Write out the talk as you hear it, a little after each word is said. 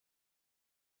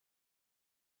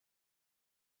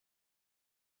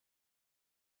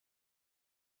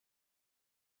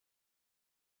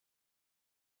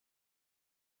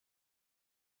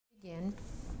Again,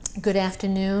 good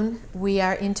afternoon. We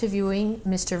are interviewing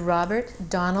Mr. Robert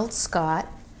Donald Scott,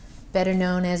 better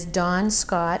known as Don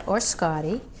Scott or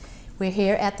Scotty. We're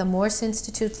here at the Morse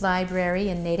Institute Library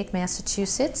in Natick,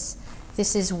 Massachusetts.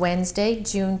 This is Wednesday,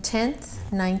 June 10th,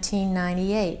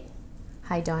 1998.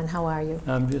 Hi, Don. How are you?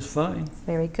 I'm just fine.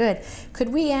 Very good. Could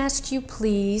we ask you,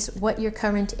 please, what your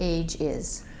current age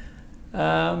is?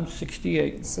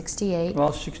 68. 68.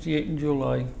 Well, 68 in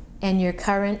July. And your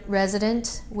current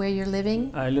resident, where you're living?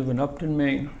 I live in Upton,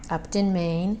 Maine. Upton,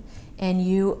 Maine. And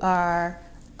you are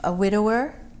a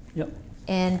widower? Yep.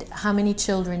 And how many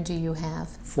children do you have?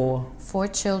 4. 4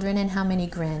 children. And how many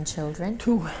grandchildren?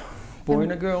 2. Boy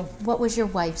and a girl. What was your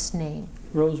wife's name?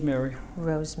 Rosemary.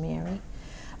 Rosemary.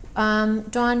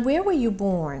 Don, where were you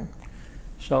born?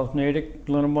 South Natick,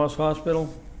 Glenmoss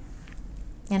Hospital.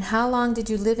 And how long did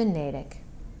you live in Natick?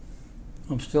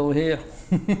 I'm still here.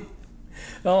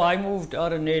 Well, I moved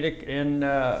out of Natick in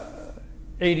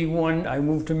 81. I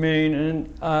moved to Maine, and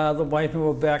the wife and I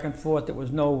were back and forth. There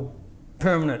was no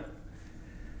permanent.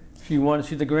 She wanted to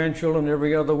see the grandchildren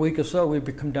every other week or so.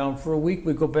 We'd come down for a week.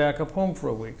 We'd go back up home for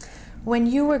a week. When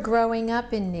you were growing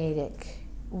up in Natick,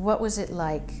 what was it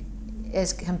like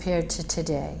as compared to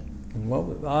today?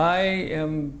 Well, I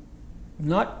am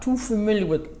not too familiar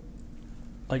with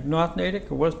like North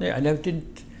Natick or West Natick. I never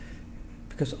did,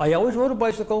 because I always rode a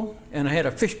bicycle and I had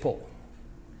a fishpole.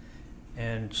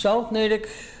 And South Natick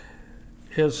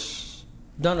has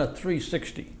done a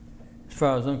 360 as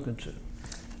far as I'm concerned.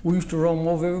 We used to roam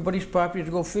over everybody's property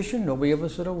to go fishing. Nobody ever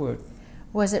said a word.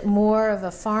 Was it more of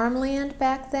a farmland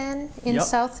back then in Yep.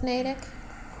 South Natick?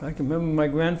 I can remember my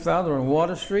grandfather on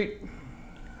Water Street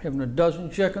having a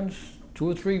dozen chickens,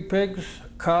 2 or 3 pigs,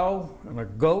 a cow, and a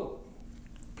goat.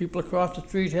 People across the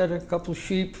street had a couple of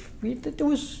sheep.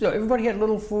 Everybody had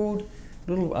little food,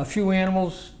 a few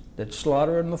animals that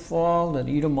slaughter in the fall, that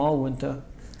eat them all winter.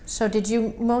 So did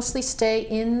you mostly stay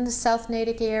in the South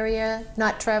Natick area,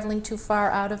 not traveling too far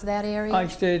out of that area? I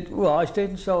stayed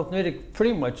in South Natick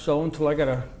pretty much so until I got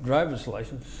a driver's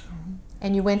license. Mm-hmm.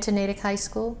 And you went to Natick High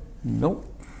School? Nope.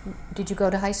 Did you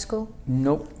go to high school?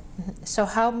 Nope. Mm-hmm. So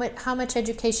how much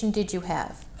education did you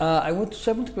have? I went to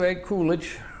 7th grade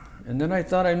Coolidge, and then I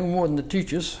thought I knew more than the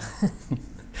teachers.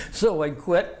 So I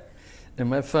quit, and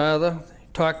my father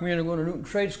talked me into going to Newton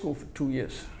Trade School for 2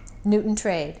 years. Newton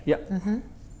Trade? Yeah. Mm-hmm.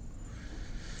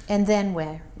 And then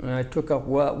where? And I took up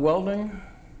welding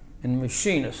and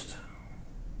machinist.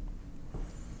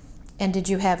 And did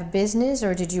you have a business,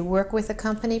 or did you work with a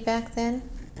company back then?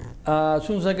 As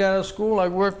soon as I got out of school, I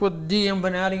worked with Tank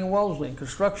Battalion and Wellesley in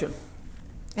construction.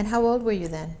 And how old were you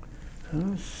then?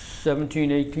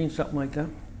 17, 18, something like that.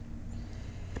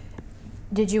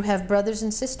 Did you have brothers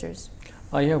and sisters?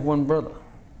 I have one brother.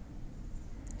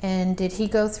 And did he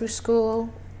go through school?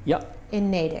 Yep. In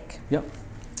Natick? Yep.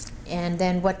 And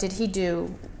then what did he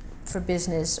do for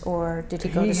business, or did he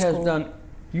go to school? He has done,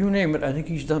 you name it, I think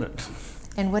he's done it.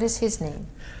 And what is his name?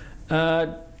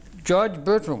 George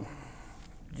Bertram.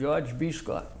 George B.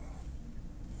 Scott.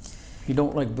 He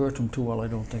don't like Bertram too well, I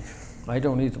don't think. I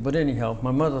don't either, but anyhow,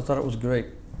 my mother thought it was great.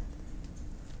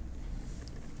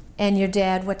 And your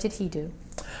dad, what did he do?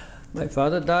 My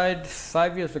father died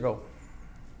 5 years ago.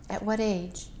 At what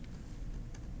age?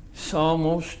 It's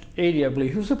almost 80, I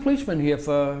believe. He was a policeman here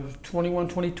for 21,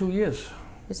 22 years.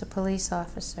 He was a police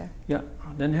officer. Yeah,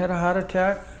 then had a heart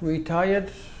attack,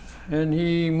 retired, and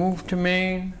he moved to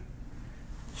Maine,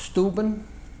 Steuben,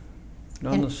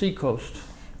 on the seacoast.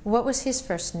 What was his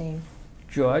first name?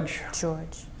 George.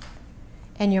 George.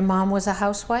 And your mom was a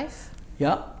housewife?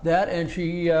 Yeah, that, and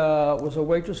she was a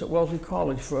waitress at Wellesley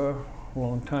College for a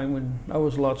long time when I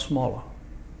was a lot smaller.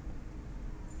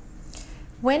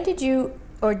 When did you,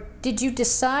 or did you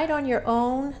decide on your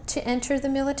own to enter the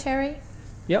military?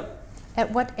 Yep.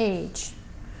 At what age?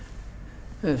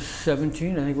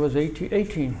 17, I think it was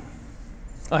 18.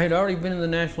 I had already been in the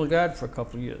National Guard for a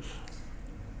couple of years.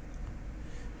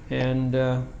 And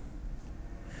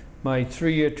my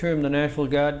 3-year term in the National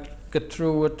Guard got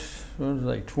through at, what was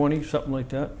I, 20, something like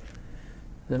that.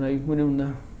 Then I went in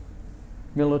the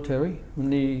military, in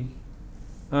the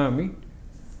Army.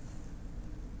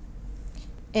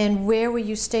 And where were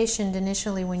you stationed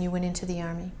initially when you went into the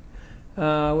Army?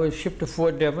 I was shipped to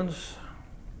Fort Devens,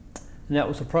 and that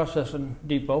was a processing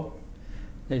depot.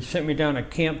 They sent me down to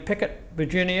Camp Pickett,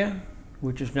 Virginia,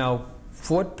 which is now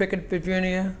Fort Pickett,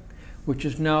 Virginia, which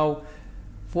is now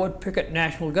Fort Pickett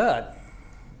National Guard.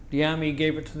 The Army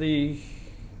gave it to the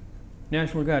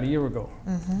National Guard a year ago.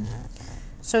 Mm-hmm.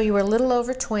 So you were a little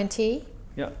over 20.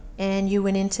 Yeah. And you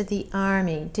went into the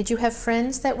Army. Did you have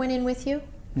friends that went in with you?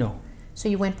 No. So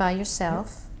you went by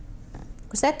yourself.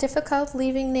 Was that difficult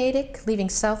leaving Natick, leaving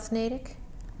South Natick?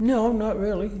 No, not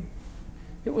really.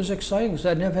 It was exciting because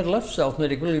I'd never had left South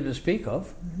Natick really to speak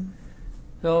of.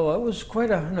 So it was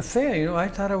quite an affair, you know. I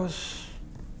thought it was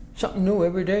something new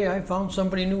every day. I found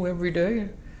somebody new every day.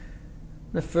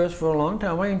 The first for a long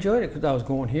time, I enjoyed it because I was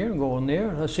going here and going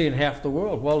there. I was seeing half the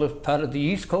world. Well, it's part of the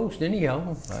East Coast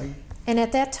anyhow. And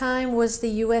at that time, was the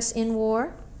U.S. in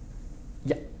war?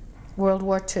 Yeah. World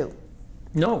War II?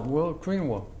 No, Korean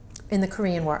War. In the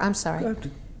Korean War, I'm sorry.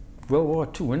 World War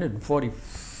II ended in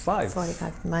 45.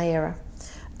 45, my era.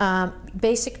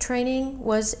 Basic training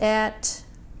was at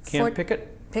Camp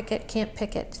Pickett. Camp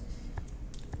Pickett.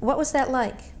 What was that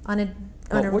like on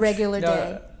a regular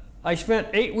day? I spent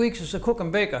 8 weeks as a cook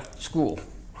and baker school,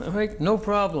 right? No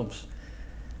problems.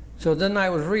 So then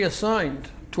I was reassigned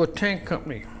to a tank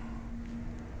company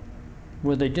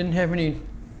where they didn't have any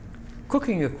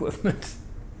cooking equipment.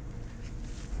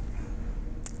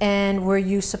 And were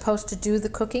you supposed to do the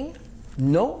cooking?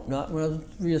 No, not when I was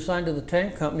reassigned to the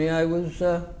tank company.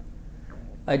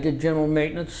 I did general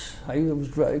maintenance.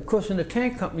 Of course, in the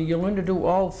tank company, you learn to do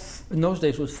in those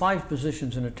days, it was 5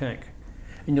 positions in a tank.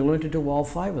 And you learn to do all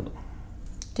 5 of them.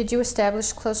 Did you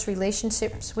establish close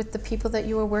relationships with the people that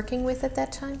you were working with at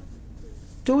that time?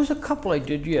 There was a couple I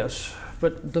did, yes,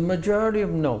 but the majority of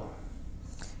them, no.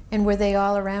 And were they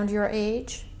all around your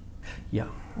age? Yeah.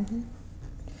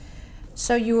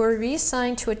 So you were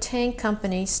reassigned to a tank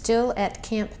company still at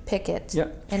Camp Pickett. Yeah,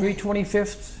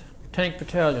 325th Tank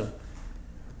Battalion.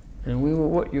 And we were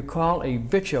what you call a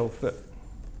bitch outfit.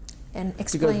 And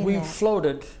explain because we that.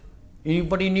 floated,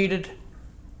 anybody needed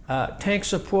tank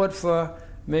support for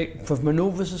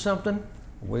maneuvers or something,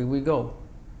 away we go.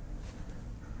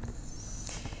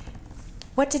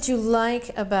 What did you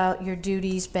like about your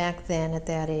duties back then at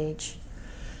that age?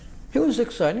 It was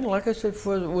exciting. Like I said, it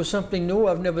was something new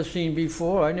I've never seen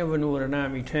before. I never knew what an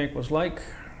Army tank was like.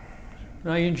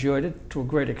 I enjoyed it to a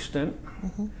great extent.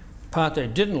 The part that I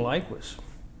didn't like was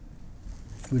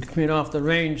we'd come in off the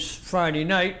range Friday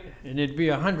night and there'd be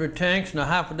 100 tanks and a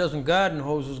half a dozen garden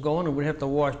hoses going and we'd have to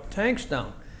wash the tanks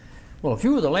down. Well, if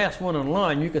you were the last one in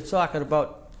line, you could sock at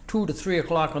about 2 to 3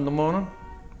 o'clock in the morning.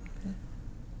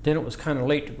 Then it was kind of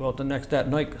late to go out that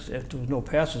night because there was no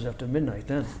passes after midnight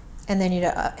then. And then you'd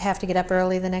have to get up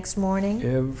early the next morning?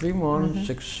 Every morning,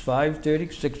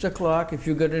 5:30, 6 o'clock. If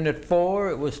you got in at 4,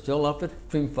 it was still up at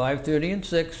between 5:30 and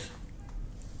 6.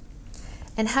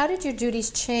 And how did your duties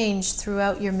change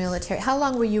throughout your military? How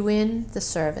long were you in the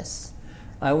service?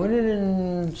 I went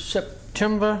in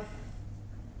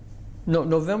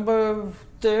November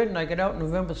 3rd, and I got out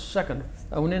November 2nd.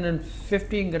 I went in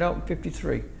 50 and got out in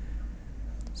 53.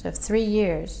 So 3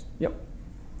 years. Yep.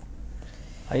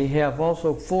 I have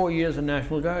also 4 years of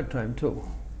National Guard time, too.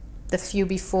 The few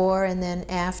before and then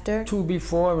after? 2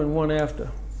 before and 1 after.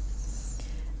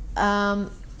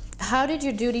 How did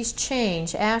your duties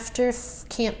change after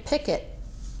Camp Pickett?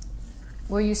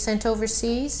 Were you sent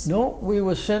overseas? No, we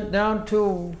were sent down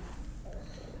to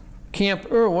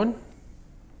Camp Irwin,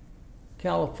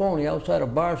 California, outside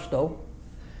of Barstow.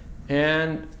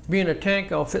 And being a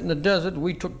tank outfit in the desert,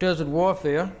 we took desert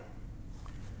warfare.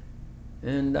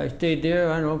 And I stayed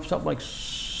there, I don't know, something like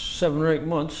 7 or 8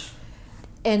 months.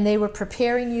 And they were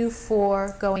preparing you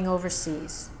for going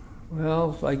overseas?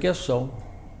 Well, I guess so.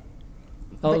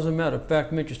 It doesn't matter. In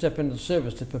fact, once you step into the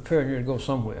service, they're preparing you to go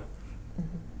somewhere.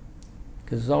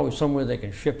 Because there's always somewhere they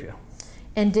can ship you.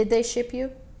 And did they ship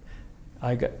you?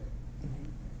 I got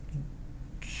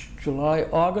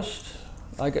August,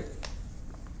 I got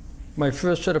my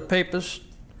first set of papers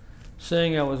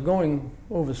saying I was going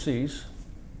overseas.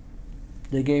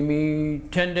 They gave me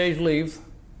 10 days leave.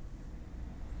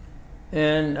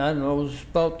 And I don't know, it was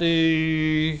about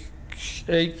the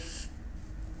 8th,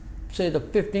 say the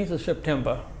 15th of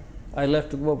September, I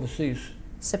left to go overseas.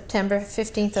 September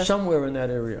 15th of... Somewhere in that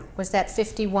area. Was that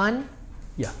 51?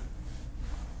 Yeah.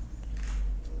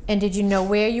 And did you know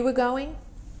where you were going?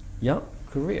 Yeah,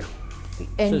 Korea.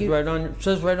 And It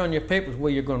says right on your papers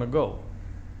where you're going to go.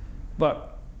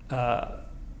 But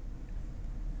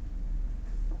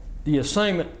the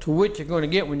assignment to which you're going to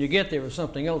get when you get there is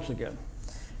something else again.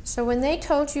 So when they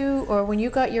told you, or when you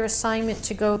got your assignment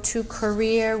to go to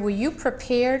Korea, were you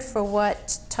prepared for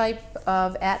what type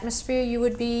of atmosphere you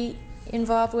would be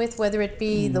involved with, whether it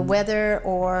be the weather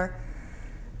or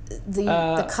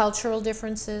the cultural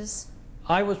differences?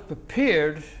 I was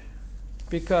prepared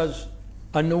because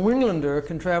a New Englander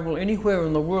can travel anywhere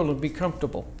in the world and be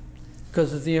comfortable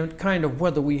because of the kind of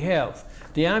weather we have.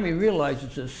 The Army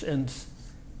realizes this, and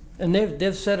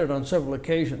they've said it on several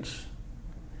occasions.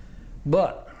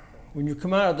 But when you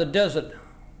come out of the desert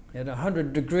at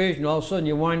 100 degrees, and all of a sudden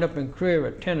you wind up in Korea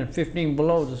at 10 and 15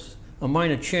 below. There's a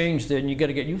minor change there, and you got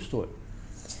to get used to it.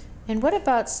 And what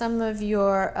about some of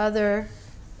your other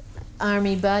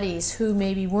Army buddies who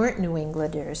maybe weren't New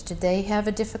Englanders? Did they have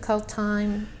a difficult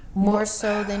time, more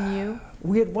so than you?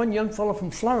 We had one young fellow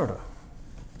from Florida,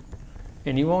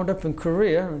 and he wound up in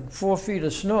Korea in 4 feet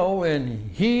of snow,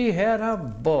 and he had a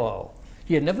ball.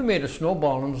 He had never made a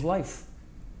snowball in his life.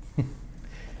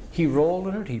 He rolled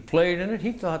in it, he played in it,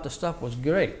 he thought the stuff was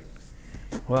great.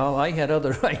 Well, I had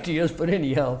other ideas, but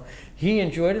anyhow, he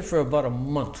enjoyed it for about a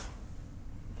month.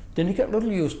 Then he got a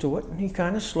little used to it, and he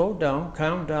kind of slowed down,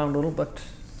 calmed down a little, but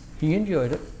he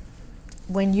enjoyed it.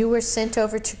 When you were sent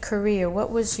over to Korea,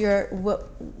 what was your,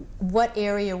 what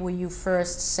area were you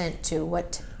first sent to?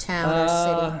 What town or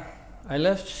city? I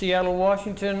left Seattle,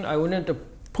 Washington. I went into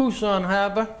Pusan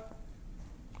Harbor,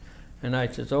 and I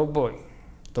said, oh boy,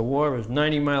 the war is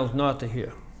 90 miles north of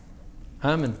here.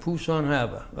 I'm in Pusan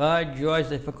Harbor. By George,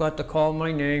 they forgot to call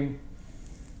my name.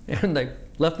 And they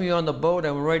left me on the boat.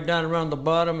 I went right down around the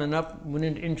bottom and up, went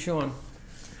into Incheon.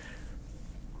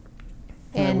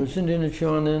 And I was in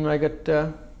Incheon, and I got,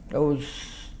 that was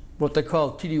what they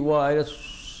call TDY.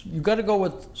 That's, you got to go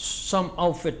with some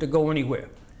outfit to go anywhere.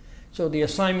 So they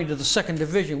assigned me to the 2nd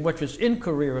Division, which was in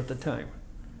Korea at the time.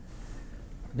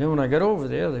 Then when I got over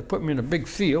there, they put me in a big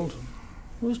field.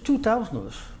 It was 2,000 of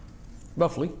us,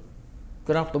 roughly,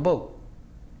 got off the boat.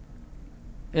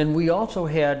 And we also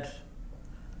had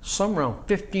some around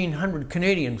 1,500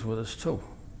 Canadians with us too.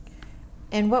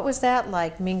 And what was that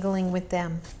like, mingling with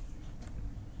them?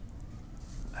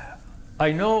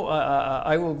 I know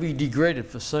I will be degraded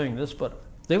for saying this, but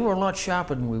they were a lot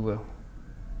sharper than we were.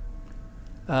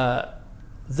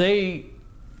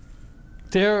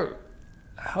 Their,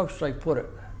 how should I put it?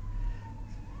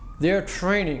 Their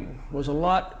training was a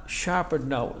lot sharper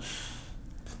than ours.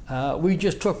 We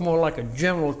just took more like a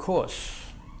general course.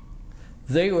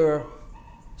 They were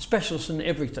specialists in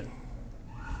everything.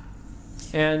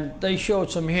 And they showed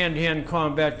some hand-to-hand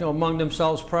combat, you know, among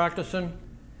themselves practicing.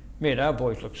 Made our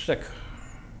boys look sick.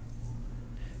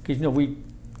 Because, you know, we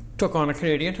took on a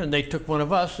Canadian and they took one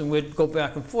of us, and we'd go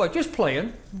back and forth, just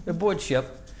playing, aboard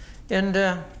ship.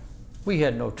 And we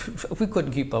had we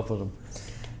couldn't keep up with them.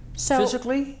 So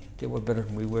physically, they were better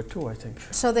than we were too, I think.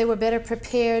 So they were better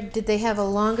prepared. Did they have a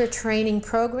longer training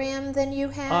program than you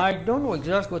had? I don't know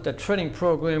exactly what that training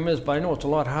program is, but I know it's a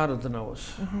lot harder than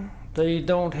ours. They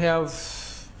don't have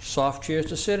soft chairs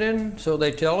to sit in, so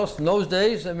they tell us. In those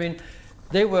days, I mean,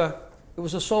 it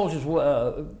was a soldier's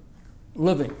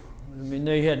living. I mean,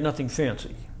 they had nothing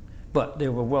fancy, but they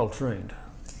were well trained.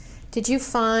 Did you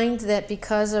find that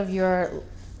because of your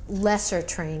lesser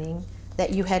training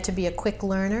that you had to be a quick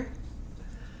learner?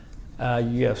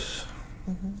 Yes.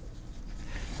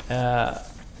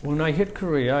 When I hit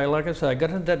Korea, like I said, I got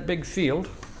into that big field.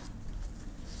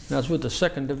 And I was with the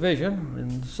 2nd Division,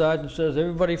 and the sergeant says,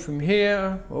 everybody from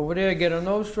here, over there, get on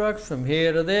those trucks, from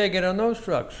here to there, get on those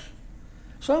trucks.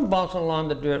 So I'm bouncing along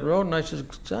the dirt road, and I said,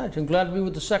 Sergeant, I'm glad to be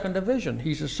with the 2nd Division.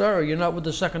 He says, sorry, you're not with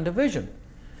the 2nd Division.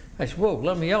 I said, whoa,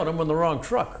 let me out, I'm on the wrong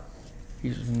truck.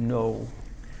 He says, no.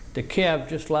 The cab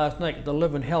just last night, the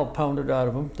living hell pounded out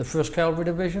of him, the 1st Cavalry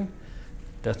Division.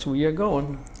 That's where you're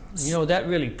going. You know, that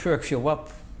really perks you up,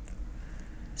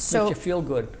 makes you feel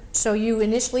good. So you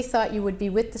initially thought you would be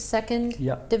with the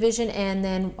 2nd Division, and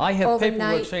then I have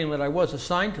paperwork saying that I was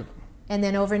assigned to them. And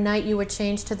then overnight you were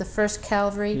changed to the 1st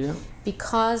Cavalry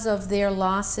because of their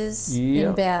losses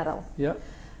in battle. Yeah.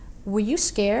 Were you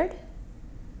scared?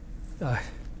 I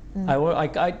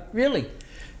really,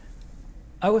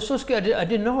 I was so scared. I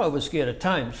didn't know I was scared at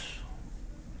times.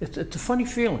 It's a funny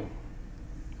feeling,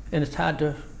 and it's hard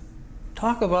to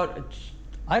talk about.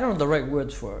 I don't know the right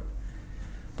words for it,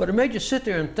 but it made you sit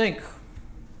there and think,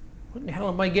 what the hell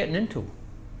am I getting into?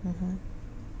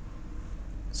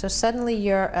 So suddenly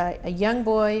you're a young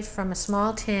boy from a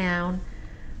small town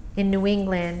in New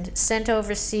England, sent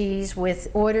overseas with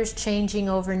orders changing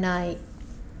overnight,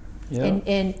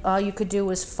 and all you could do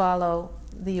was follow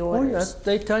the orders.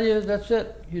 They tell you that's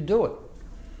it, you do it.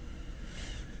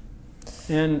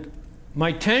 And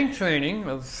my tank training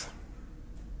of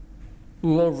a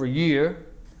little over a year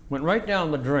went right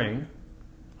down the drain.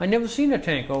 I never seen a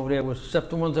tank over there except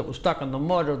the ones that were stuck in the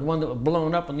mud or the one that was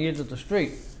blown up on the edge of the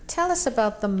street. Tell us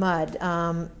about the mud.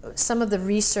 Some of the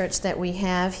research that we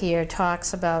have here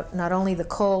talks about not only the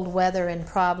cold weather and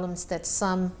problems that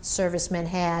some servicemen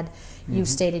had. You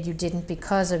stated you didn't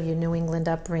because of your New England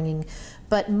upbringing.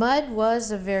 But mud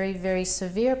was a very, very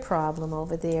severe problem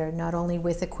over there, not only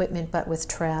with equipment but with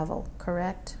travel,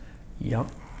 correct? Yeah.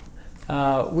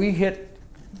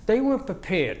 They were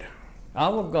prepared.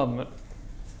 Our government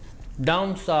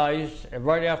downsized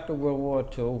right after World War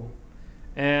II,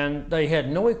 and they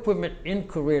had no equipment in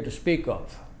Korea to speak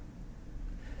of.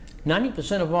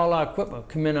 90% of all our equipment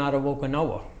come in out of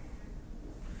Okinawa.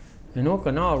 And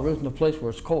Okinawa isn't a place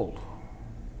where it's cold.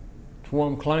 It's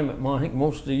warm climate, I think,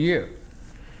 most of the year.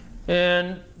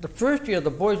 And the first year,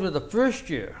 the boys were the first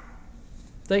year,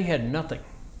 they had nothing.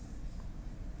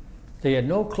 They had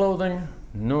no clothing,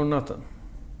 no nothing.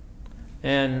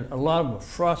 And a lot of them were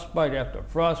frostbite after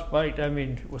frostbite. I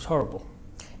mean, it was horrible.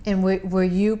 And were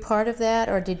you part of that,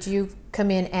 or did you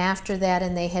come in after that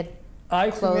and they had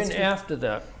I came in you? after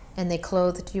that. And they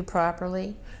clothed you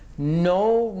properly?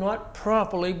 No, not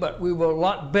properly, but we were a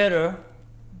lot better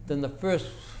than the first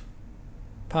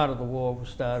part of the war was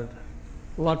started.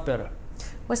 A lot better.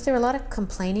 Was there a lot of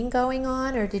complaining going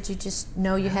on, or did you just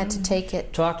know you had to take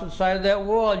it? Talk to the side of that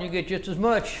wall and you get just as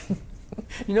much.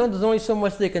 You know, there's only so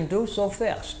much they can do so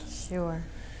fast. Sure.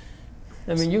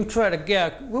 I mean, you try to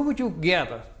gather, where would you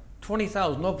gather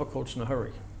 20,000 overcoats in a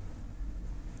hurry?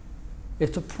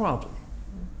 It's a problem.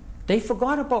 They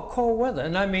forgot about cold weather,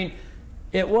 and I mean,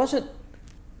 it wasn't,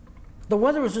 the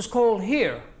weather is just cold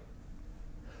here,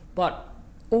 but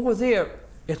over there,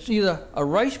 it's either a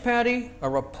rice paddy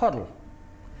or a puddle,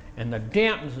 and the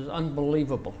dampness is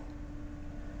unbelievable.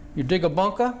 You dig a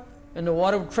bunker, and the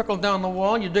water would trickle down the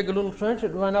wall, and you dig a little trench,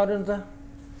 it'd run out into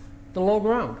the low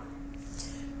ground.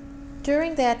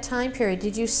 During that time period,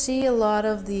 did you see a lot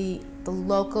of the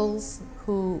locals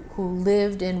who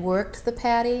lived and worked the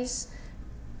paddies?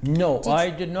 No,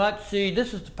 I did not see.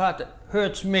 This is the part that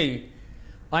hurts me.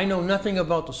 I know nothing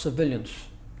about the civilians,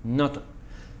 nothing.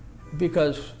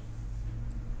 Because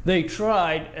they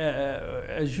tried,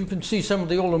 as you can see some of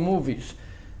the older movies,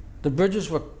 the bridges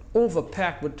were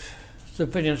overpacked with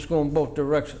civilians going both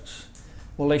directions.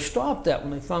 Well, they stopped that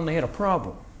when they found they had a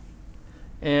problem.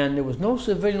 And there was no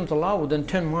civilians allowed within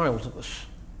 10 miles of us.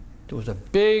 There was a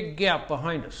big gap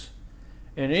behind us.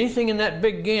 And anything in that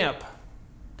big gap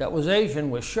that was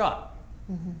Asian was shot.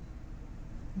 Mm-hmm.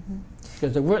 Mm-hmm.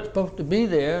 Because they weren't supposed to be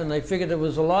there, and they figured there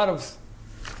was a lot of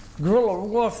guerrilla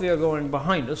warfare going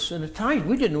behind us. And at times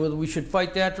we didn't know whether we should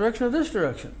fight that direction or this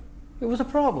direction. It was a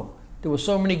problem. There were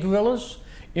so many guerrillas,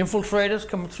 infiltrators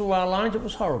coming through our lines, it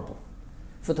was horrible.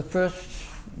 For the first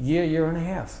year and a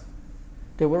half.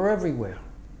 They were everywhere.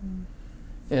 Mm.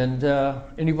 And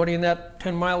anybody in that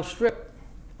 10-mile strip.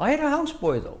 I had a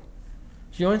houseboy though.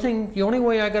 The only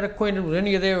way I got acquainted with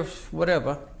any of their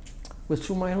whatever was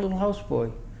through my little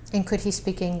houseboy. And could he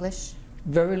speak English?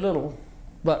 Very little.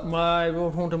 But I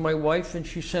wrote home to my wife and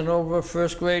she sent over a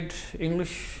first grade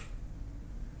English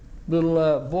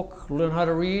little book, learn how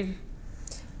to read.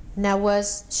 Now,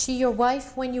 was she your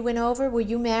wife when you went over? Were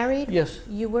you married? Yes.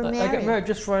 You were married? I got married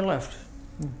just before I left.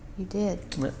 You did?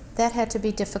 Yeah. That had to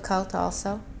be difficult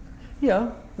also?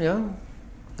 Yeah, yeah.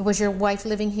 Was your wife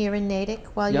living here in Natick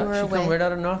while you were away? Yeah, she came right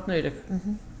out of North Natick.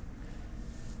 Mm-hmm.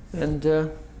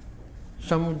 And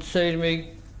someone would say to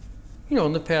me, you know,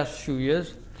 in the past few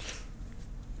years,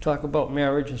 talk about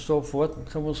marriage and so forth, and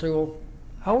someone would say, well,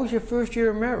 how was your first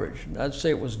year of marriage? And I'd say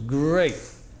it was great.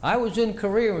 I was in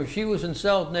Korea and she was in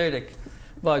South Natick.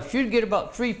 But she'd get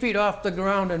about 3 feet off the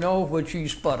ground and oh, would she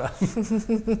sputter.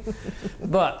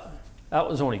 But that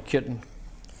was only kidding.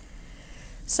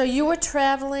 So you were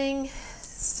traveling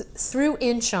through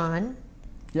Incheon.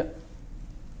 Yep.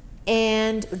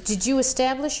 And did you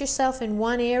establish yourself in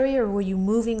one area, or were you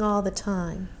moving all the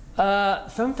time?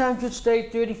 Sometimes you'd stay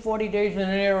 30, 40 days in an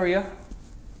area.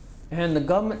 And the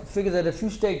government figured that if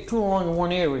you stayed too long in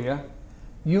one area,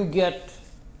 you get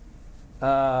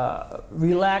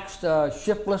relaxed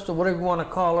shift list or whatever you want to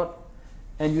call it,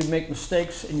 and you'd make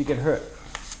mistakes and you get hurt.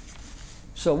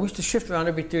 So we used to shift around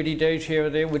every 30 days here or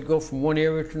there. We'd go from one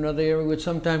area to another area. We'd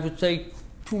sometimes would stay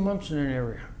 2 months in an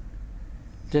area.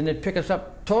 Then they'd pick us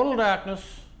up, total darkness,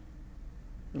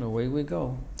 and away we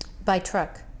go. By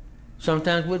truck?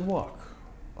 Sometimes we'd walk.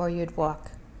 Or you'd walk?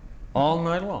 All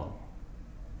night long.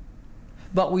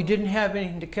 But we didn't have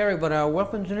anything to carry but our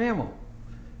weapons and ammo,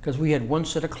 because we had one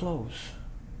set of clothes,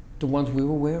 the ones we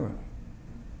were wearing.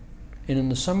 And in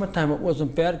the summertime it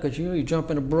wasn't bad, because you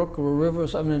jump in a brook or a river or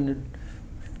something and you'd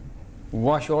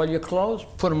wash all your clothes,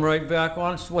 put them right back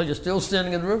on while you're still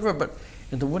standing in the river, but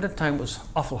in the wintertime it was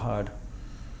awful hard.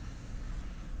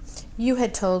 You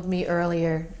had told me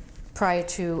earlier, prior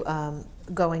to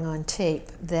going on tape,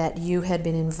 that you had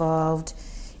been involved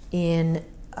in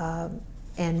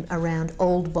and around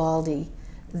Old Baldy.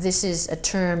 This is a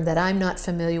term that I'm not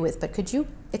familiar with, but could you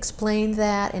explain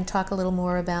that and talk a little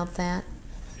more about that?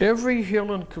 Every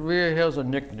hill in Korea has a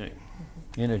nickname,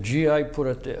 and a GI put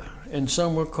it there. And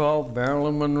some were called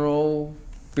Marilyn Monroe,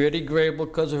 Betty Grable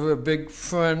because of her big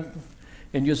friend,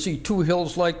 and you'll see two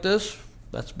hills like this.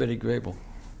 That's Betty Grable.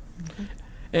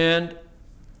 And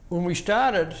when we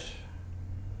started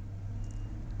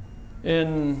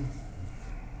in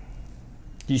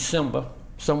December,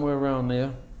 somewhere around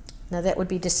there. Now that would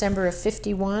be December of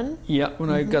 '51? Yeah, when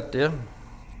I got there.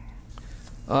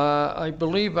 I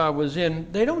believe I was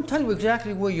in, they don't tell you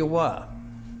exactly where you are.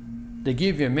 They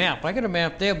give you a map. I got a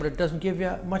map there, but it doesn't give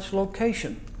you much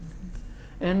location.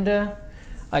 And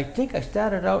I think I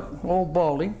started out Old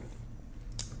Baldy,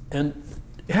 and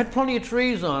it had plenty of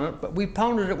trees on it, but we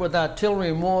pounded it with artillery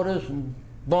and mortars and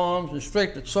bombs and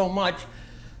straked it so much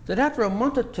that after a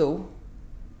month or two,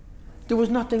 there was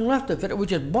nothing left of it. It was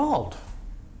just bald.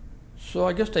 So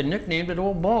I guess they nicknamed it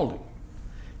Old Baldy.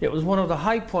 It was one of the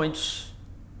high points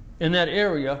in that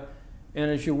area,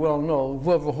 and as you well know,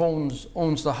 whoever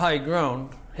owns the high ground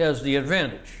has the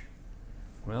advantage.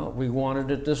 Well, we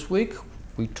wanted it this week,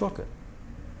 we took it.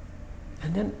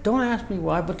 And then, don't ask me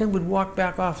why, but then we'd walk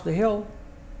back off the hill.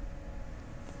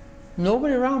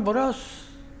 Nobody around but us.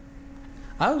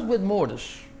 I was with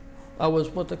mortars. I was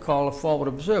what they call a forward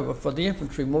observer for the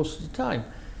infantry most of the time.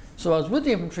 So I was with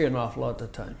the infantry an awful lot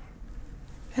of the time.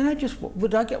 And I just,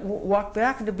 walk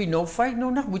back and there'd be no fight, no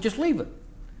nothing, we'd just leave it.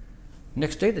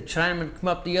 Next day the Chinamen come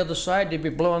up the other side, they'd be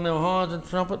blowing their horns and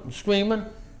trumpet and screaming.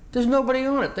 There's nobody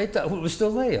on it, they thought we were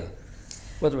still there.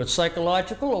 Whether it's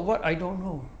psychological or what, I don't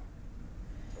know.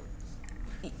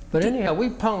 But anyhow, we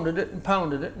pounded it and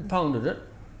pounded it and pounded it.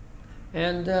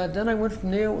 And then I went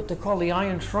from there what they call the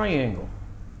Iron Triangle,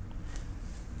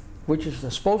 which is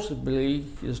supposed to be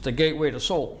is the gateway to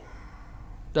Seoul.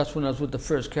 That's when I was with the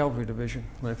 1st Cavalry Division,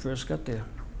 when I first got there.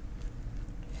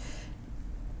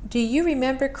 Do you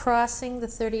remember crossing the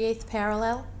 38th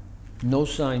parallel? No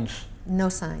signs. No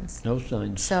signs. No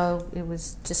signs. So it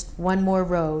was just one more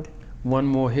road. One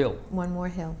more hill. One more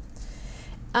hill.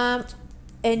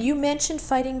 And you mentioned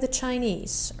fighting the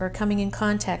Chinese, or coming in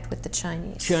contact with the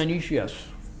Chinese. Chinese, yes.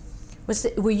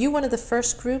 Were you one of the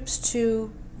first groups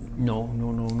to? No.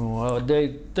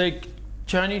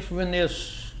 Chinese were in there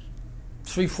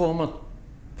 3-4 months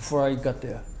before I got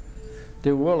there.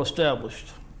 They were well established.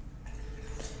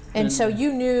 And so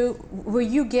you knew, were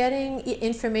you getting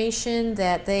information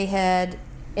that they had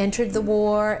entered the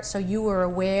war, so you were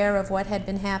aware of what had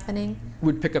been happening?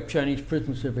 We'd pick up Chinese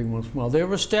prisoners every once in a while. They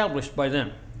were established by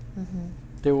then.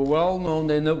 They were well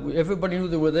known. Everybody knew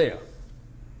they were there.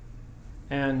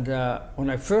 And when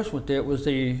I first went there, it was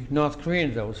the North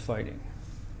Koreans I was fighting.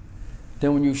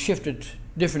 Then when you shifted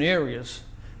different areas,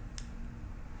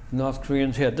 North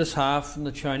Koreans had this half and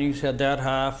the Chinese had that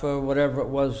half, or whatever it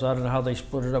was. I don't know how they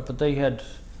split it up, but they had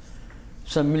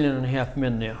some 1.5 million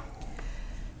men there.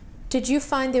 Did you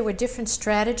find there were different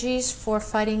strategies for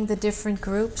fighting the different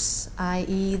groups,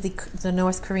 i.e. the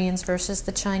North Koreans versus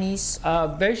the Chinese?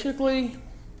 Basically,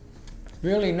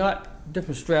 really not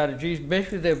different strategies.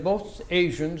 Basically, they're both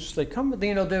Asians. They come,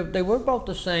 they were about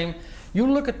the same. You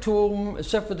look at two of them,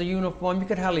 except for the uniform, you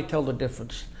could hardly tell the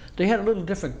difference. They had a little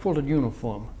different quilted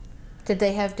uniform. Did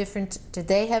they have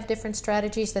different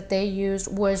strategies that they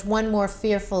used? Was one more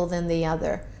fearful than the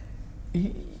other?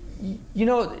 You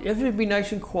know, everything would be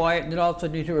nice and quiet, and then all of a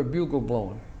sudden you'd hear a bugle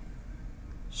blowing.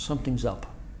 Something's up.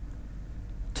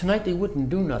 Tonight they wouldn't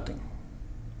do nothing.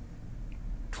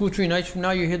 2 or 3 nights from now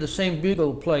you hear the same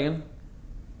bugle playing,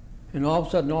 and all of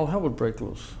a sudden all hell would break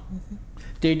loose.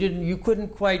 You couldn't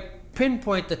quite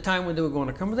pinpoint the time when they were going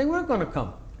to come, but they weren't going to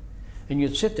come. And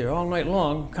you'd sit there all night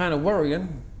long kind of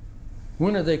worrying,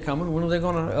 when are they coming, when are they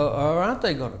going to, or aren't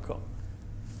they going to come?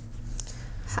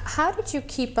 How did you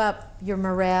keep up your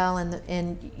morale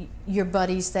and your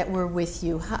buddies that were with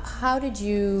you? How did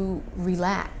you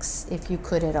relax, if you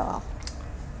could at all?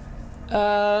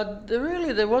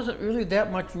 There wasn't really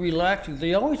that much relaxing.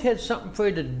 They always had something for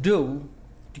you to do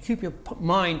to keep your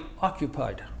mind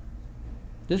occupied.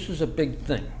 This is a big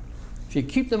thing. If you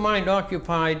keep the mind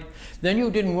occupied, then you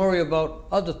didn't worry about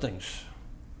other things.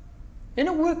 And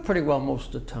it worked pretty well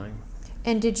most of the time.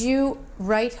 And did you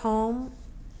write home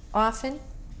often?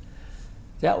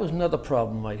 That was another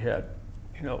problem I had.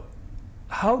 You know,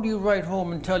 how do you write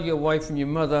home and tell your wife and your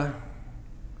mother,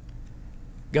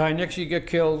 guy next to you got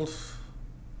killed,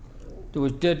 there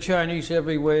was dead Chinese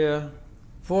everywhere,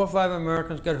 4 or 5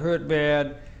 Americans got hurt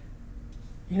bad.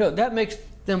 You know, that makes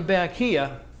them back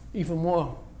here even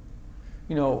more,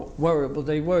 you know, worriable.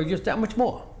 They worry just that much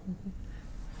more.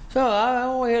 So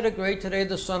I had a great today.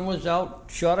 The sun was out,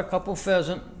 shot a couple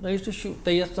pheasant. They used to shoot,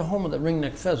 they used to home with a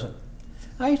ringneck pheasant.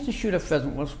 I used to shoot a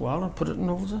pheasant once in a while and put it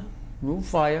over the room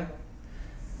fire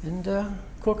and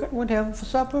cook it and we'd have it for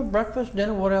supper, breakfast,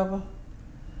 dinner, whatever.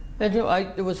 And you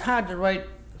know, it was hard to write,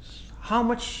 how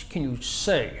much can you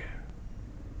say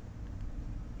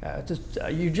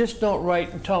You just don't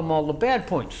write and tell them all the bad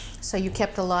points. So you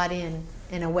kept a lot in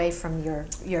and away from your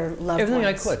loved Everything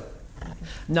ones. I could.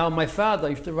 Now my father,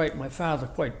 I used to write my father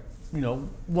quite,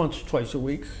 once, twice a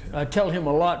week. I'd tell him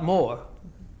a lot more,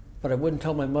 but I wouldn't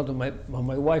tell my mother, my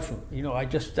wife,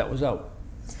 that was out.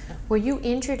 Were you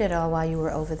injured at all while you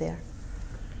were over there?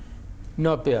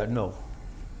 Not bad, no.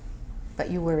 But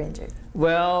you were injured?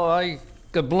 Well, I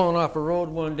got blown off a road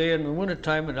one day in the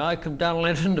wintertime, and I come down and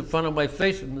landed in the front of my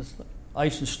face, and this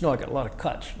ice and snow. I got a lot of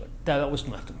cuts, but that was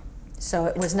nothing. So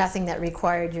it was nothing that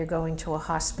required your going to a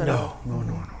hospital?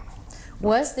 No.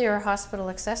 Was there a hospital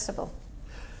accessible?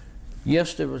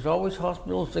 Yes, there was always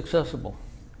hospitals accessible.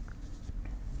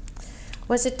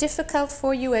 Was it difficult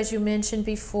for you, as you mentioned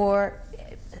before,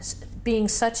 being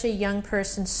such a young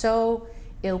person, so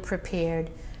ill-prepared,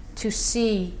 to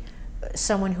see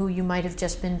someone who you might have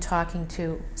just been talking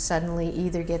to suddenly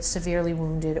either get severely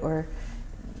wounded or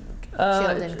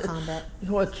killed in combat?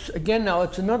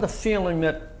 It's another feeling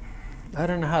that, I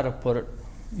don't know how to put it.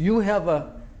 You have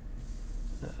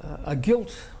a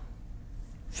guilt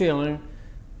feeling.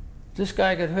 This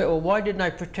guy got hurt. Well, why didn't I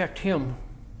protect him?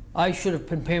 I should have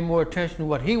been paying more attention to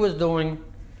what he was doing,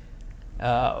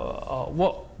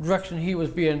 what direction he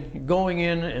was going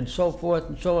in, and so forth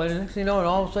and so on. And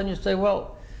all of a sudden you say,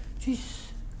 well, geez,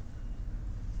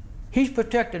 he's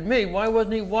protected me. Why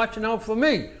wasn't he watching out for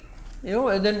me?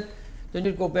 And then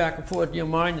you go back and forth in your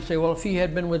mind and say, well, if he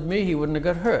had been with me, he wouldn't have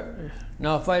got hurt.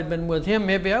 Now, if I had been with him,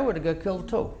 maybe I would have got killed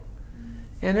too.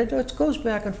 And it goes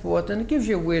back and forth, and it gives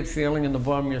you a weird feeling in the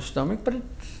bottom of your stomach, but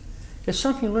it's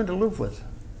something you learn to live with.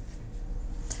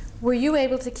 Were you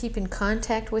able to keep in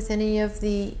contact with any of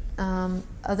the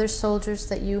other soldiers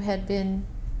that you had been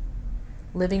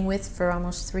living with for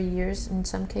almost 3 years in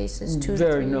some cases, 2 to 3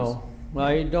 years? No.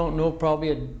 I don't know,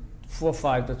 probably 4 or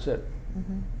 5, that's it.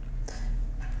 Mm-hmm.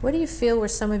 What do you feel were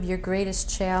some of your greatest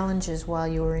challenges while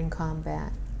you were in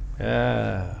combat?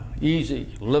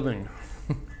 Easy, living.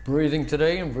 Breathing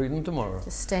today and breathing tomorrow.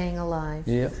 Just staying alive.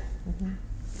 Yeah. Mm-hmm.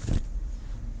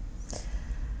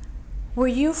 Were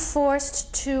you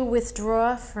forced to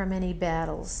withdraw from any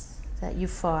battles that you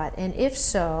fought? And if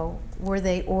so, were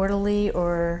they orderly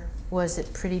or was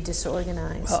it pretty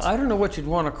disorganized? I don't know what you'd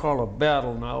want to call a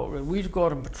battle now. We'd go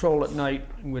out and patrol at night,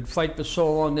 and we'd fight for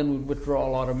so long, then we'd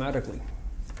withdraw automatically.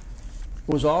 It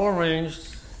was all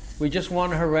arranged. We just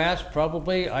wanted to harass,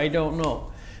 probably, I don't know.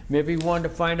 Maybe we wanted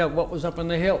to find out what was up on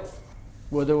the hill,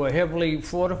 whether they were heavily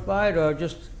fortified or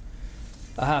just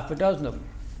a half a dozen of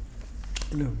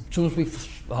them. As soon as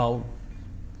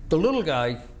the little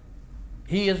guy,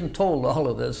 he isn't told all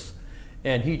of this,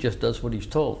 and he just does what he's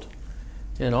told.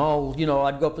 And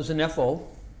I'd go up as an FO,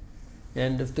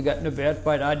 and if they got in a bad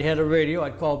fight, I'd had a radio,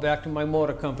 I'd call back to my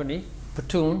mortar company,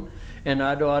 platoon, and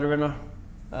I'd order in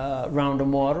a round of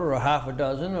mortar or half a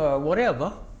dozen or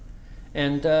whatever,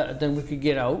 and then we could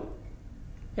get out,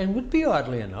 and we'd be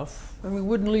oddly enough, and we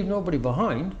wouldn't leave nobody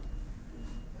behind.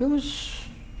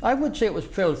 I would say it was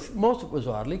most of it was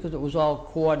oddly, because it was all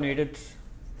coordinated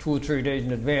 2 or 3 days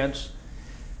in advance,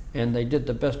 and they did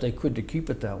the best they could to keep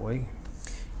it that way.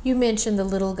 You mentioned the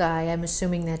little guy. I'm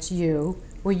assuming that's you.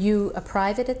 Were you a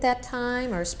private at that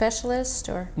time, or a specialist,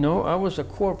 or? No, I was a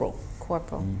corporal.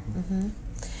 Corporal. Mm-hmm.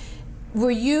 Mm-hmm.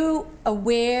 Were you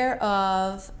aware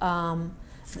of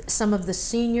some of the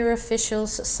senior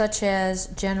officials, such as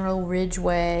General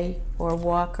Ridgway or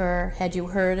Walker? Had you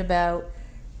heard about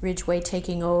Ridgway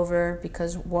taking over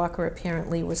because Walker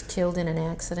apparently was killed in an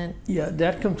accident? Yeah,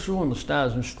 that comes through on the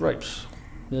Stars and Stripes.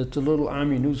 It's a little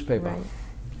Army newspaper. Right.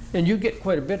 And you get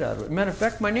quite a bit out of it. Matter of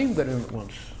fact, my name got in it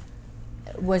once.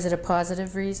 Was it a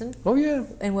positive reason? Oh, yeah.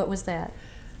 And what was that?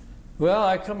 Well,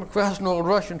 I come across an old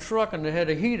Russian truck, and it had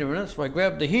a heater in it, so I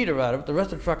grabbed the heater out of it. The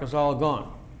rest of the truck is all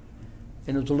gone.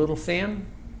 And it was a little fan.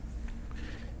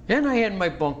 And I had my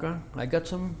bunker. I got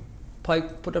some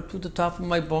pipe put up to the top of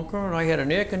my bunker, and I had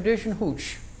an air-conditioned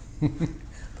hooch.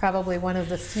 Probably one of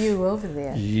the few over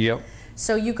there. Yep.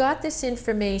 So you got this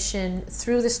information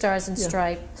through the Stars and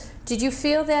Stripes. Did you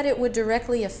feel that it would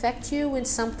directly affect you when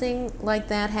something like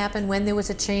that happened, when there was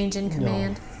a change in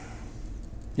command?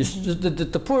 No.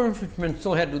 The poor infantrymen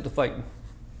still had to do the fighting.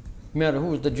 No matter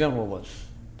who the general was,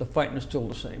 the fighting is still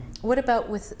the same. What about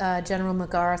with General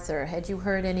MacArthur? Had you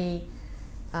heard any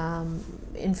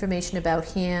information about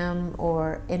him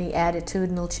or any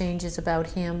attitudinal changes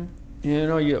about him?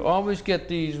 You always get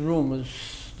these rumors.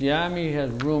 The Army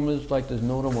has rumors like there's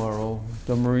no tomorrow.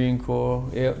 The Marine Corps,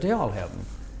 they all have them.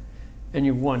 And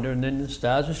you wonder, and then the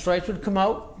Stars and Stripes would come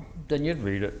out, then you'd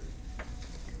read it.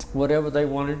 Whatever they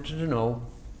wanted you to know.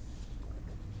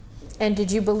 And did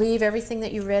you believe everything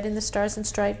that you read in the Stars and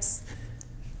Stripes?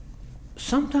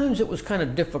 Sometimes it was kind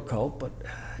of difficult, but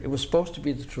it was supposed to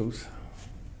be the truth.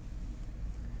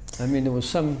 I mean, there was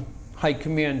some high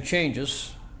command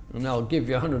changes, and I'll give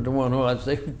you 100-to-1 odds.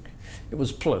 It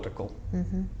was political.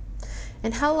 Mm-hmm.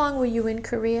 And how long were you in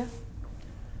Korea?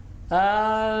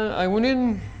 I went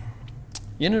in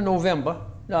November,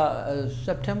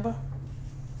 September,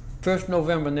 1st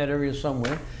November in that area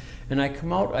somewhere, and I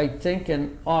come out, I think,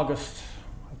 in August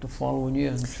of the following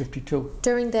year, in '52.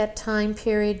 During that time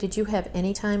period, did you have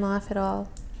any time off at all?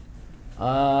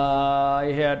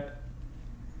 I had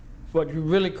what you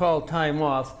really call time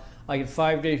off. I had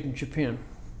 5 days in Japan.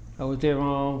 I was there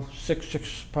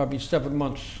probably 7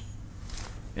 months.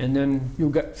 And then you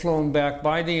got flown back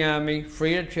by the Army,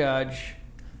 free of charge,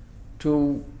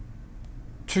 to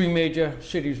 3 major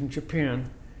cities in Japan.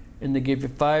 And they give you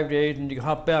 5 days, and you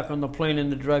hop back on the plane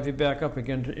and they drive you back up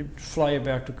again to fly you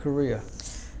back to Korea.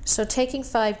 So taking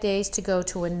 5 days to go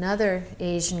to another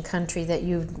Asian country that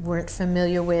you weren't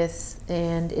familiar with,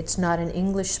 and it's not an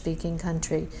English-speaking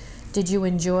country, did you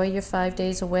enjoy your 5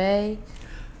 days away?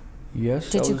 Yes.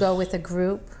 Did you go with a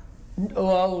group?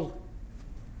 Well,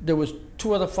 there was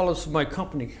 2 other fellows from my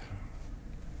company.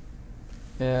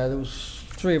 There was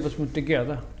 3 of us went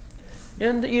together.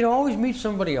 And you'd always meet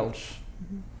somebody else.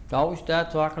 Mm-hmm. Always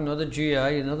start talking, another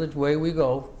GI, another way we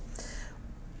go.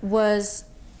 Was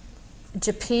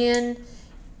Japan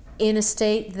in a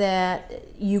state that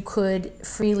you could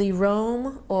freely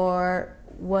roam, or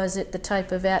was it the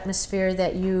type of atmosphere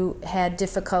that you had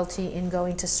difficulty in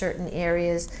going to certain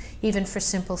areas, even for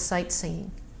simple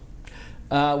sightseeing?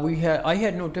 I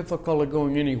had no difficulty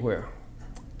going anywhere,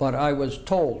 but I was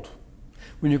told,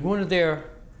 when you go into their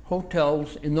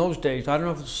hotels in those days, I don't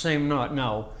know if it's the same not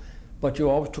now, but you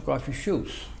always took off your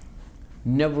shoes.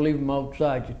 Never leave them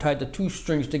outside. You tied the 2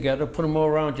 strings together, put them all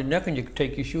around your neck, and you could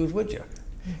take your shoes with you,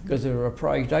 because they were a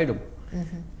prized item.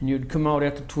 Mm-hmm. And you'd come out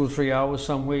after 2 or 3 hours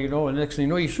somewhere, you know, and next thing you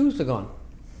know, your shoes are gone.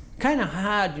 Kind of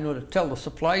hard, you know, to tell the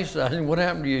supply side what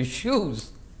happened to your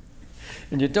shoes.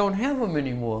 And you don't have them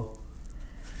anymore.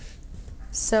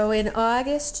 So in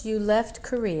August, you left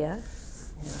Korea.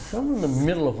 Somewhere in the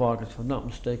middle of August, if I'm not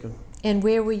mistaken. And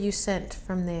where were you sent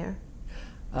from there?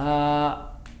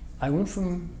 I went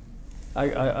from,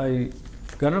 I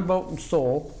got on a boat in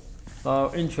Seoul,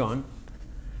 Incheon,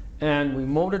 and we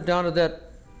motored down to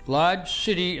that large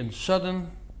city in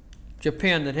southern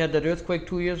Japan that had that earthquake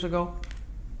 2 years ago.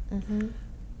 Mm-hmm.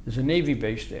 There's a Navy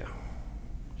base there.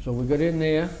 So we got in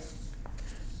there,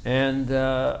 and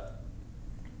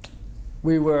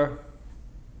we were,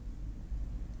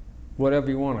 whatever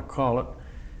you want to call it,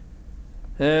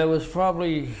 there was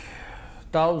probably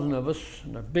 1,000 of us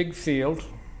in a big field,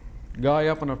 guy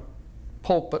up in a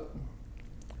pulpit.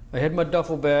 I had my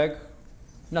duffel bag,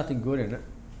 nothing good in it.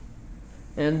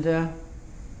 And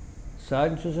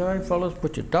Sergeant says, all right, fellas,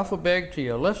 put your duffel bag to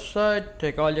your left side,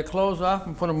 take all your clothes off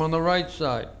and put them on the right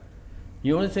side.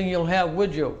 The only thing you'll have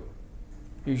with you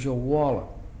is your wallet.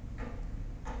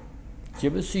 Did you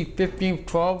ever see 15,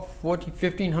 12, 14,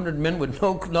 1,500 men with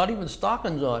not even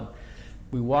stockings on?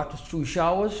 We walked us through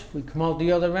showers, we come out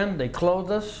the other end, they clothed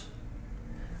us,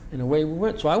 and away we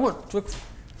went. So I took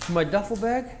my duffel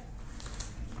bag.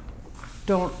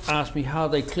 Don't ask me how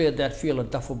they cleared that field of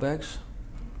duffel bags.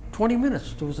 20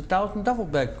 minutes, there was 1,000 duffel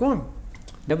bags gone.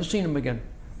 Never seen them again.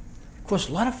 Of course,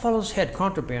 a lot of fellows had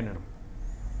contraband in them.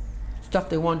 Stuff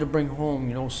they wanted to bring home,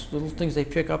 you know, little things they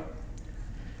pick up.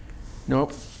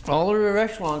 Nope, all the rear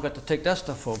echelon got to take that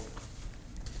stuff home.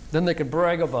 Then they could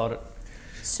brag about it.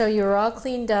 So you were all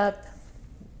cleaned up,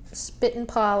 spit and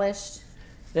polished,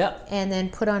 yeah, and then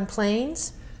put on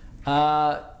planes?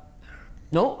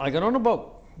 No, I got on a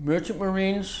boat. Merchant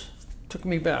Marines took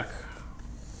me back.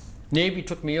 Navy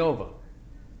took me over.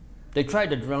 They tried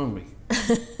to drown me.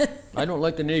 I don't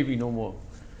like the Navy no more.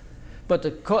 But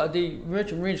the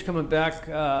Merchant Marines coming back,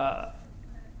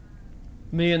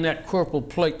 me and that Corporal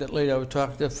Plate, that lady I was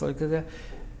talking to,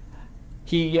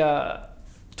 he,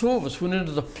 2 of us went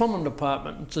into the plumbing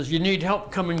department and says, you need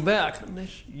help coming back? And they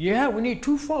said, yeah, we need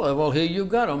 2 fellas. Well, here you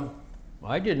got them.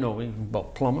 I didn't know anything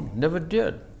about plumbing, never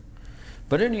did.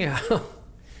 But anyhow,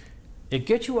 it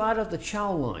gets you out of the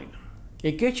chow line.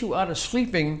 It gets you out of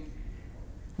sleeping,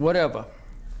 whatever.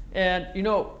 And you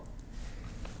know,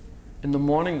 in the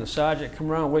morning, the sergeant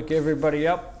come around, wake everybody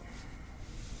up.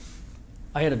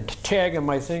 I had a tag on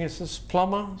my thing, it says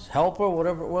plumber, helper,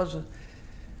 whatever it was.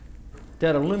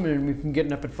 That eliminated me from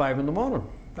getting up at 5 in the morning.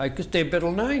 I could stay up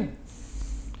till 9.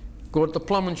 Go to the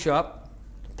plumbing shop.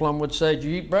 The plumber would say, did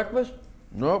you eat breakfast?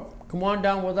 Nope, come on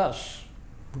down with us.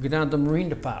 We go down to the Marine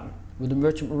Department, where the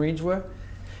Merchant Marines were,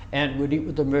 and we'd eat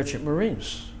with the Merchant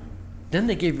Marines. Then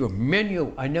they gave you a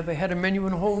menu. I never had a menu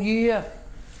in a whole year.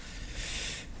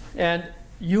 And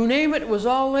you name it, it was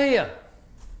all there.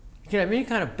 You can have any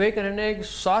kind of bacon and eggs,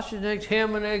 sausage and eggs,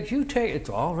 ham and eggs. You take it, it's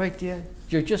all right there.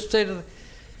 You just say to the,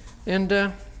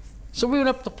 and so we went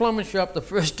up to the plumbing shop the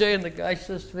first day, and the guy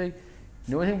says to me,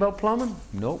 "You know anything about plumbing?"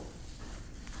 "Nope."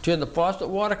 "Turn the faucet,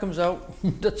 water comes out."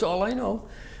 "That's all I know."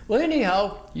 "Well,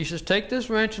 anyhow," he says, "take this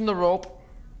wrench and the rope,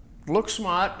 look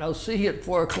smart, I'll see you at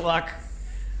 4 o'clock.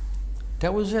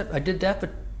 That was it. I did that for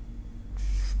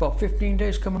about 15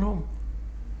 days coming home.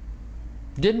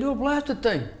 Didn't do a blasted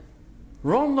thing.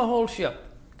 Roamed the whole ship,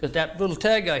 because that little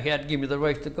tag I had gave me the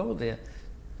right to go there.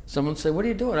 Someone said, "What are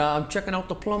you doing?" "I'm checking out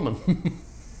the plumbing."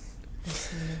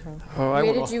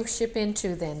 Where did you ship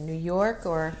into then? New York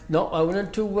or? No, I went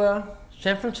into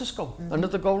San Francisco, under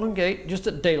the Golden Gate, just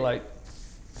at daylight.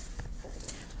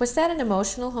 Was that an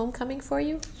emotional homecoming for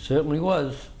you? Certainly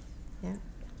was. Yeah.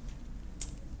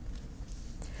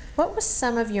 What was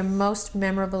some of your most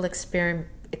memorable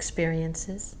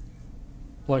experiences?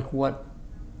 Like what?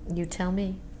 You tell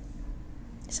me.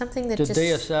 Something that The just...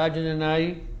 day a sergeant and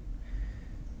I,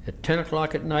 at 10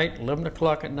 o'clock at night, 11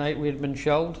 o'clock at night, we had been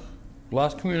shelled,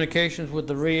 lost communications with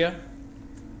the rear,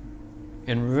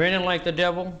 and ran in like the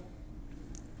devil.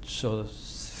 So the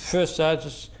first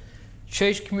sergeant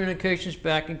chased communications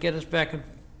back and get us back in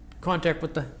contact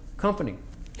with the company,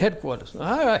 headquarters.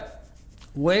 All right,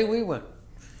 away we went.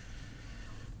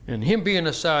 And him being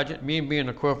a sergeant, me being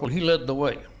a corporal, he led the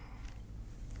way.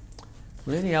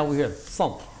 Well, anyhow, we heard a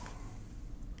thump.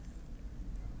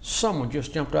 Someone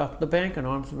just jumped off the bank and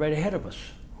on right ahead of us.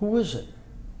 Who is it?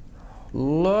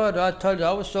 Lord, I tell you,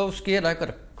 I was so scared I could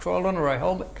have crawled under a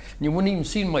helmet and you wouldn't even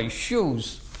see my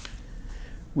shoes.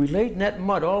 We laid in that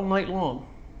mud all night long.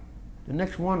 The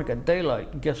next morning got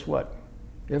daylight, and guess what?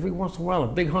 Every once in a while, a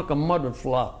big hunk of mud would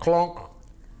fly, clonk.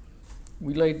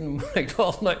 We laid in the mud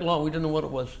all night long. We didn't know what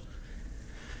it was.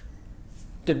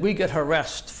 Did we get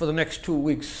harassed for the next 2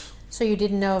 weeks? So you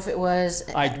didn't know if it was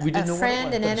a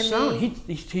friend, an enemy,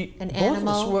 an animal? Both of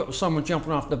us swore it was someone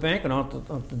jumping off the bank and off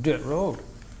the dirt road.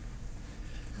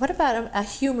 What about a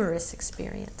humorous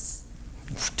experience?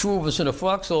 2 of us in a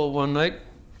foxhole one night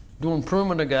doing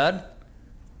perimeter guard,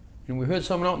 and we heard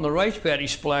someone out in the rice paddy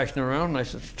splashing around, and I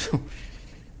said,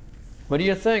 "What do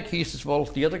you think?" He says, "Well,"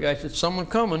 the other guy said, "Someone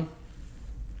coming."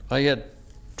 I had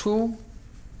 2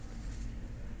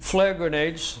 flare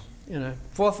grenades,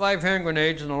 4 or 5 hand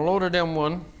grenades, and a loaded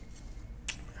M1.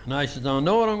 And I said, "I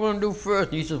know what I'm going to do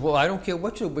first." And he says, "Well, I don't care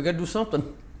what you do, we got to do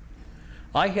something."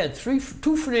 I had 2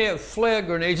 flare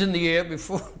grenades in the air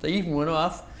before they even went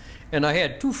off, and I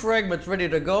had 2 fragments ready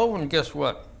to go, and guess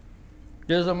what?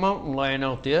 There's a mountain lion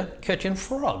out there catching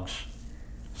frogs.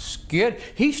 Scared.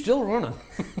 He's still running.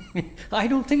 I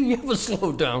don't think he ever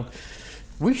slowed down.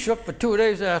 We shook for 2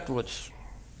 days afterwards.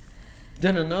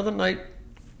 Then another night,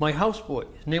 my houseboy,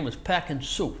 his name was Packin'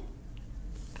 Sue.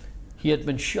 He had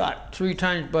been shot 3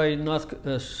 times by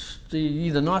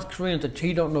either North Koreans, or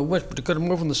he don't know which, but they cut him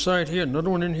over on the side here, another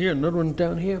one in here, another one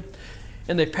down here,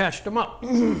 and they patched him up.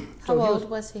 How old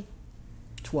was he?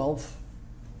 12,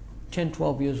 10,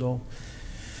 12 years old.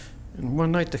 And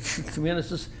one night the commander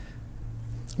says,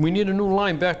 "We need a new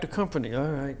line back to company."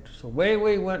 All right, so away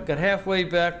we went, got halfway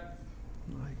back.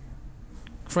 I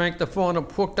cranked the phone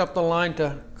up, hooked up the line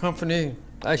to company.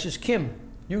 I says, "Kim,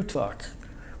 you talk."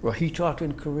 Well, he talked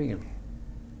in Korean.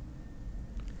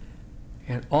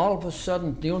 And all of a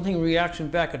sudden, the only thing reaction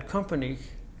back at company,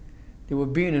 they were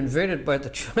being invaded by the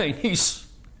Chinese.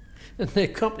 And their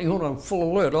company went on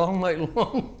full alert all night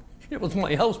long. It was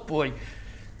my houseboy.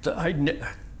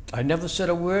 I never said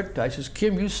a word. I says,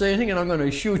 "Kim, you say anything and I'm going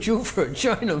to shoot you for a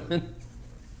Chinaman."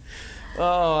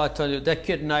 Oh, I tell you, that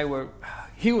kid and I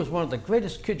he was one of the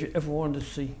greatest kids you ever wanted to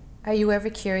see. Are you ever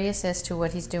curious as to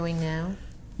what he's doing now?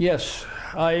 Yes,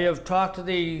 I have talked to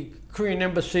the Korean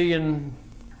embassy in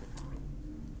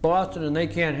Boston and they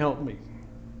can't help me.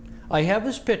 I have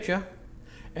his picture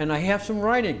and I have some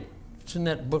writing. It's in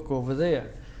that book over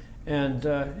there. And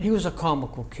he was a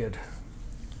comical kid.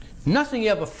 Nothing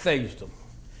ever fazed him.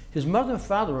 His mother and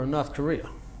father were in North Korea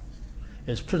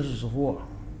as prisoners of war.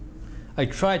 I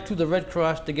tried through the Red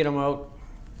Cross to get him out.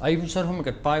 I even sent home and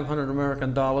got 500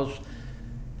 American dollars.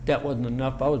 That wasn't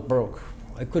enough. I was broke.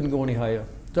 I couldn't go any higher.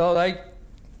 So I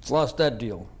lost that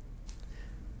deal.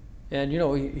 And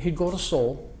he'd go to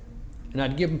Seoul, and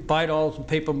I'd give him $5 in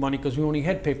paper money because we only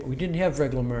had paper. We didn't have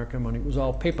regular American money. It was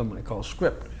all paper money called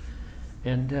script.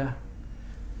 And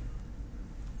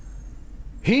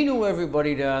he knew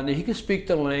everybody down there. He could speak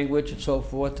the language and so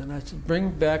forth. And I said,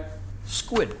 "Bring back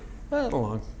squid, right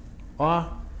along, or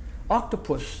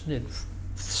octopus." And they'd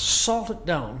salt it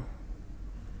down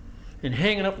and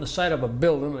hanging up on the side of a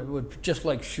building. It was just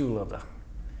like shoe leather.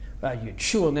 You'd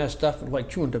chew on that stuff like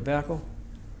chewing tobacco.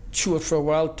 Chew it for a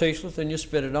while, tasteless, then you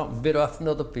spit it out and bit off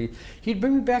another piece. He'd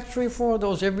bring me back 3 or 4 of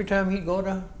those every time he'd go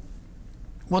to,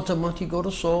 once a month he'd go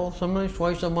to Seoul, sometimes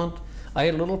twice a month. I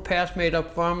had a little pass made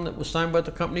up for him that was signed by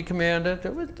the company commander.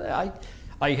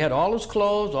 I had all his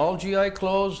clothes, all GI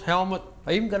clothes, helmet.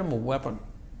 I even got him a weapon.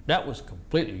 That was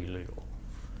completely illegal.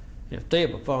 If they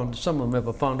ever found, some of them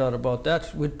ever found out about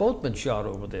that, we'd both been shot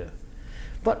over there.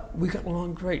 But we got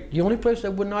along great. The only place I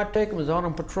would not take him was out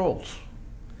on patrols.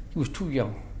 He was too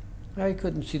young. I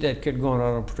couldn't see that kid going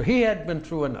out on patrol. He had been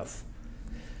through enough.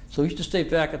 So he used to stay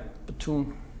back at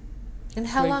platoon. And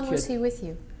how long was he with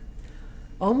you?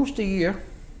 Almost a year.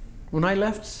 When I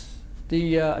left,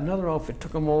 another outfit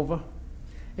took him over.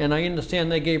 And I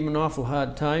understand they gave him an awful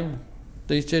hard time.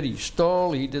 They said he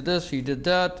stole, he did this, he did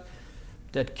that.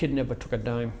 That kid never took a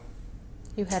dime.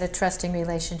 You had a trusting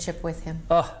relationship with him?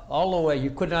 All the way.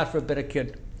 You couldn't ask for a better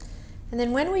kid. And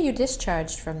then when were you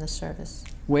discharged from the service?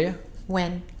 Where?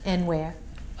 When and where?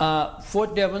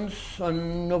 Fort Devens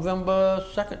on November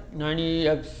 2nd,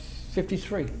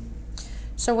 1953.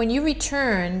 So when you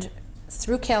returned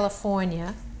through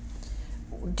California,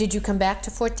 did you come back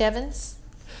to Fort Devens?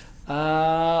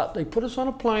 They put us on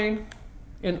a plane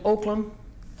in Oakland,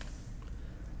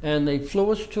 and they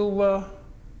flew us to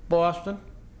Boston,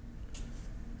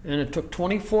 and it took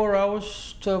 24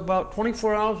 hours to about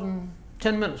 24 hours and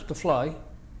 10 minutes to fly.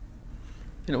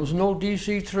 And it was an old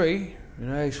DC-3,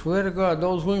 and I swear to God,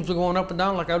 those wings were going up and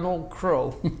down like an old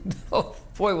crow. Oh,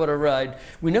 boy, what a ride.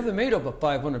 We never made over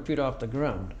 500 feet off the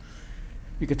ground.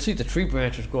 You could see the tree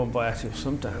branches going by us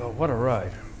sometimes. Oh, what a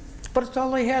ride. But it's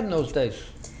all they had in those days.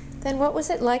 Then what was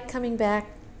it like coming back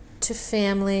to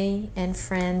family and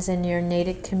friends in your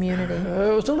Natick community?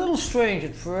 It was a little strange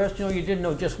at first. You know, you didn't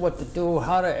know just what to do,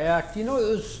 how to act. You know, it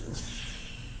was,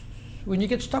 when you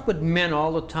get stuck with men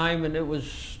all the time and it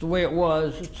was the way it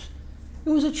was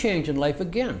a change in life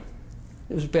again.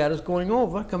 It was as bad as going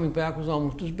over. Coming back was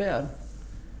almost as bad.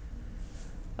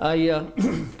 I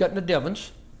got into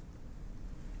Devens,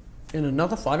 and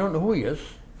another, I don't know who he is,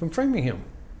 from Framingham.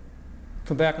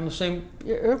 Come back on the same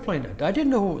airplane. I didn't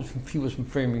know he was from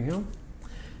Framingham.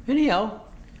 Anyhow,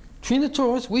 between the two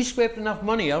of us, we scraped enough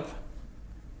money up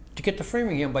to get to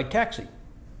Framingham by taxi.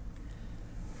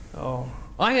 Oh,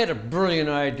 I had a brilliant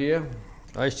idea.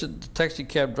 I said to the taxi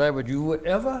cab driver, "Do you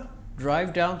ever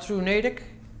drive down through Natick?"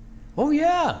 "Oh,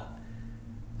 yeah."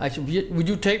 I said, "Would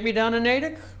you take me down to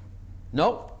Natick?"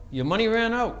 "Nope, your money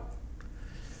ran out."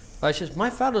 I says, "My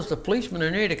father's the policeman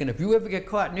in Natick, and if you ever get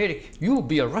caught in Natick, you will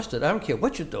be arrested. I don't care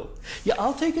what you do." "Yeah,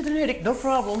 I'll take you to Natick, no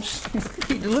problems."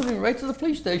 He delivered me right to the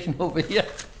police station over here.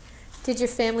 Did your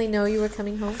family know you were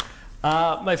coming home?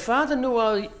 My father knew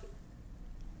I was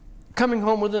coming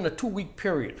home within a 2-week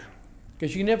period,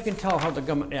 because you never can tell how the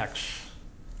government acts.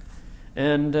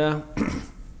 And I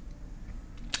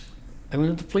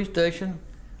went to the police station.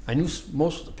 I knew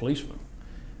most of the policemen.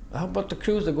 "How about the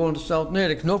crews that are going to South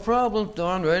Natick?" "No problem,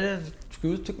 Don." Right in. The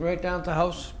crews took me right down to the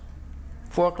house.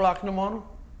 4 o'clock in the morning.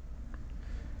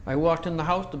 I walked in the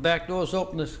house, the back door was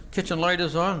open, the kitchen light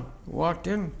is on. Walked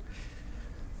in.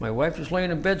 My wife was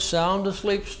laying in bed, sound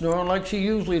asleep, snoring like she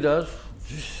usually does.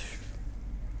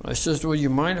 I says, "Will you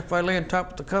mind if I lay on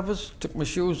top of the covers?" Took my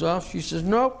shoes off. She says,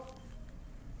 "Nope."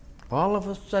 All of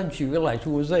a sudden, she realized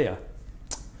who was there.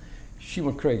 She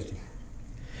went crazy.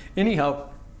 Anyhow,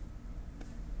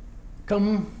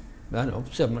 come, I don't know,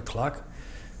 7 o'clock,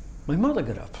 my mother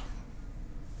got up.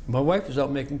 My wife was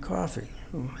out making coffee.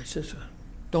 I says,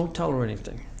 "Don't tell her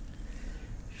anything."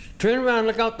 She turned around and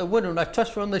looked out the window, and I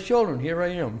touched her on the shoulder, and here I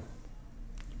am.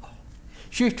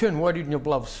 She turned white in your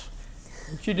blouse.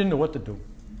 She didn't know what to do.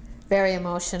 Very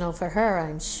emotional for her,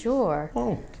 I'm sure.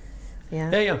 Oh, yeah.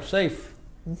 Hey, I'm safe.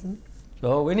 Mm-hmm.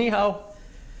 So anyhow,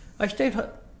 I stayed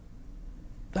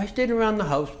around the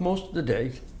house most of the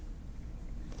day.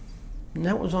 And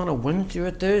that was on a Wednesday or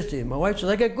a Thursday. My wife says,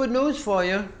 "I got good news for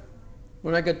you."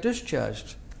 When I got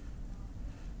discharged,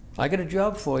 "I got a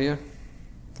job for you."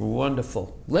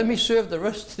 Wonderful. "Let me serve the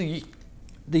rest of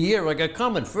the year I got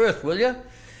coming first, will you?"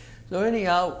 So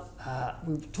anyhow,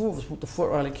 the two of us went to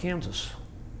Fort Riley, Kansas.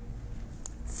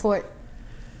 Fort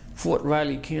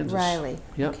Riley, Kansas. Riley,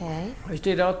 yep. Okay. I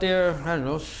stayed out there, I don't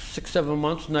know, 6, 7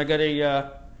 months, and I got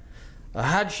a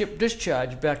hardship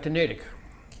discharge back to Natick.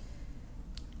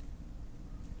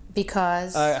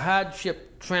 Because? A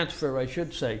hardship transfer, I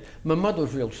should say. My mother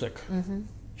was real sick. Mm-hmm.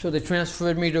 So they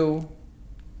transferred me to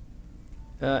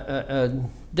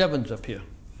Devens up here.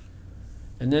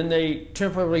 And then they,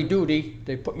 temporary duty,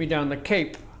 they put me down the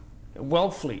Cape,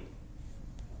 Wellfleet.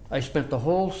 I spent the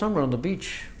whole summer on the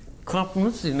beach.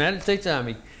 compliments to the United States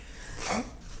Army.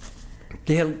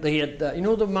 They had you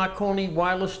know the Marconi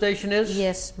wireless station is?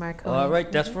 Yes, Marconi. All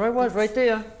right, that's where I was, right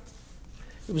there.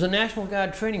 It was a National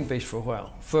Guard training base for a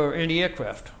while, for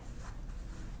anti-aircraft.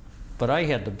 But I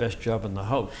had the best job in the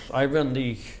house. I ran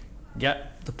the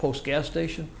post gas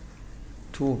station,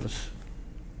 2 of us.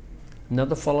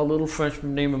 Another fellow, little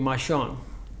Frenchman named Marchand,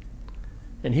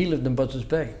 and he lived in Buzzards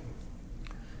Bay.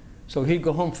 So he'd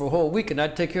go home for a whole week, and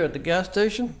I'd take care of the gas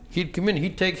station. He'd come in,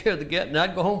 he'd take care of the gas, and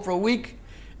I'd go home for a week.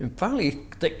 And finally,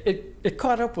 it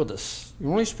caught up with us.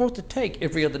 You're only supposed to take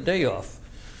every other day off.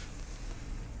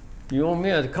 The old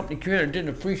man, the company commander, didn't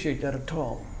appreciate that at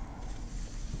all.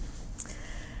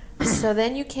 So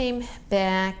then you came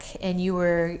back and you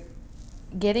were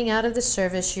getting out of the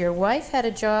service. Your wife had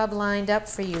a job lined up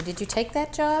for you. Did you take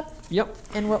that job? Yep.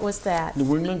 And what was that?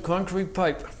 New England concrete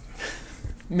pipe.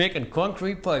 Making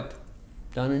concrete pipe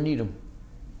down in Needham.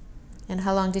 And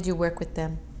how long did you work with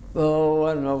them? Oh,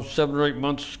 I don't know, 7 or 8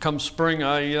 months. Come spring,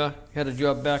 I had a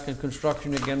job back in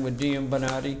construction again with D.M.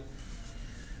 Bonatti.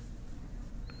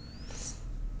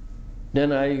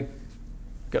 Then I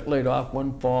got laid off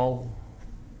one fall,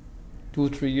 2 or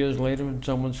 3 years later, and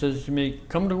someone says to me,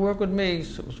 come to work with me.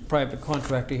 So it was a private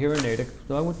contractor here in Natick.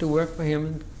 So I went to work for him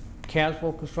in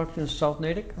Caswell Construction in South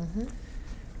Natick. Mm-hmm.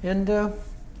 And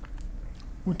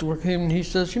went to work with him, and he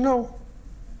says, you know,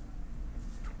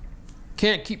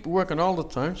 can't keep working all the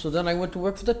time. So then I went to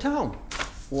work for the town,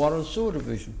 Water and Sewer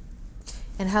Division.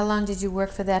 And how long did you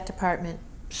work for that department?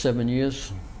 7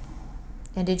 years.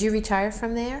 And did you retire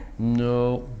from there?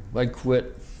 No, I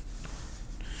quit.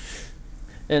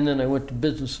 And then I went to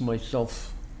business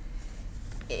myself.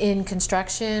 In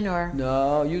construction or?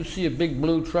 No, you see a big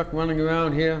blue truck running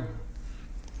around here.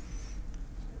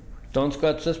 Don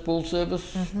Scott Cesspool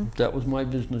Service. Mm-hmm. That was my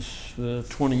business for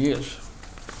 20 years.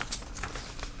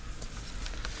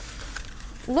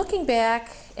 Looking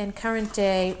back in current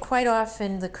day, quite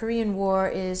often the Korean War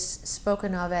is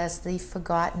spoken of as the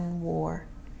forgotten war.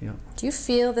 Yeah. Do you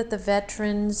feel that the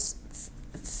veterans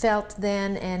felt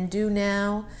then and do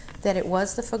now that it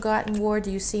was the forgotten war?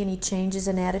 Do you see any changes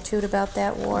in attitude about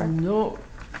that war? No.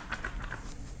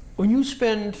 When you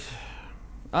spend,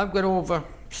 I've got over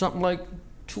something like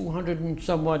 200 and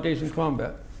some odd days in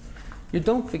combat. You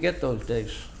don't forget those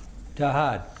days. They're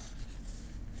hard.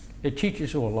 It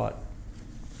teaches you a lot.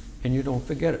 And you don't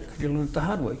forget it, because you learn it the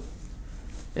hard way.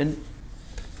 And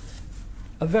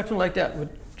a veteran like that,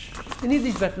 any of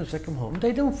these veterans that come home,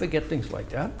 they don't forget things like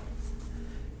that.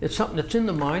 It's something that's in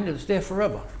the mind and it's there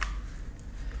forever.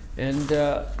 And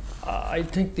I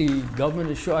think the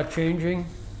government is shortchanging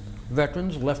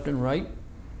veterans left and right.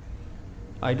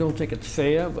 I don't think it's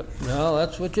fair, but no,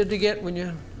 that's what you get when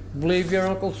you believe your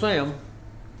Uncle Sam.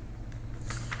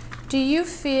 Do you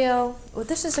feel, well,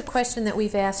 this is a question that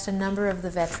we've asked a number of the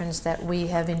veterans that we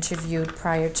have interviewed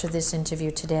prior to this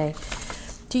interview today.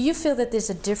 Do you feel that there's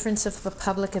a difference of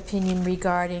public opinion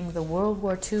regarding the World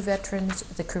War II veterans,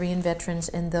 the Korean veterans,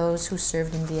 and those who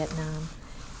served in Vietnam?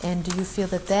 And do you feel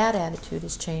that that attitude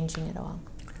is changing at all?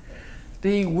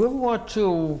 The World War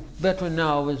II veteran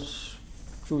now is,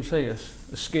 should we say, a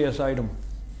scarce item.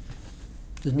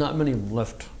 There's not many of them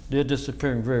left. They're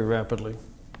disappearing very rapidly.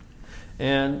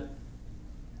 And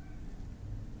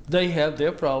they have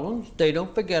their problems. They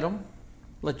don't forget them,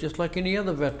 just like any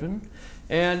other veteran.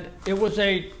 And it was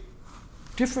a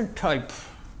different type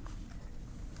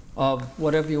of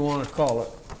whatever you want to call it.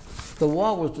 The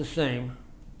war was the same,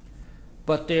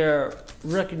 but their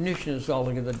recognition is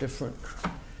altogether different.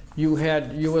 You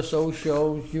had USO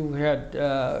shows, you had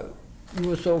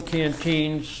USO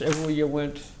canteens everywhere you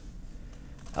went.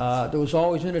 There was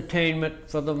always entertainment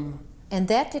for them. And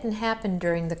that didn't happen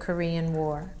during the Korean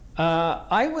War.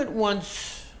 I went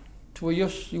once to a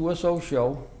USO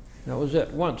show. That was it,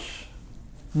 once.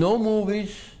 No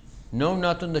movies, no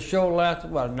nothing. The show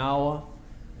lasted about an hour.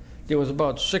 There was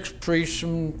about 6 priests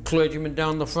and clergymen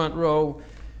down the front row,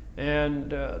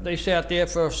 and they sat there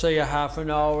for, say, a half an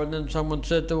hour, and then someone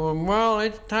said to them, well,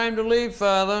 it's time to leave,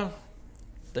 Father.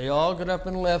 They all got up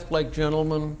and left like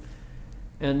gentlemen,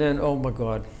 and then, oh my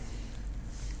God.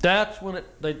 That's when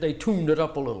they tuned it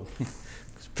up a little.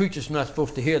 Because preachers not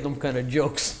supposed to hear them kind of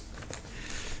jokes.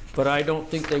 But I don't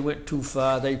think they went too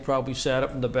far. They probably sat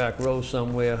up in the back row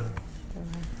somewhere.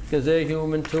 Because they're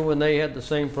human too, and they had the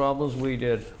same problems we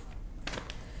did.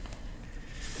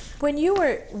 When you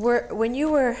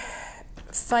were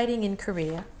fighting in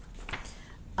Korea,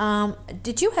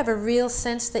 did you have a real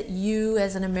sense that you,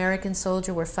 as an American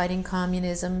soldier, were fighting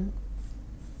communism?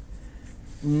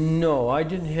 No, I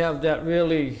didn't have that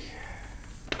really.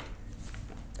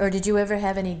 Or did you ever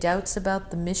have any doubts about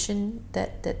the mission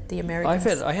that the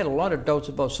Americans... I had a lot of doubts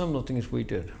about some of the things we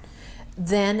did.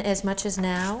 Then as much as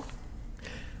now?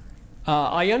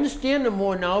 I understand them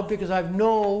more now because I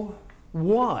know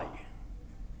why.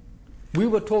 We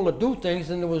were told to do things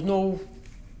and there was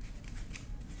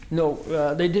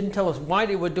they didn't tell us why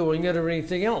they were doing it or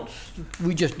anything else.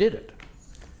 We just did it.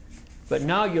 But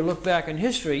now you look back in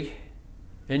history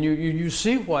and you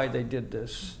see why they did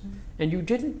this. Mm-hmm. And you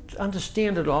didn't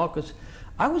understand it all because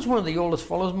I was one of the oldest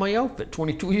fellows in my outfit,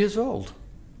 22 years old.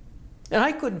 And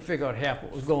I couldn't figure out half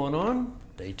what was going on.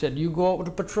 They said, you go out with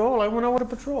a patrol, I went out with a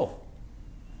patrol.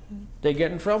 Mm-hmm. They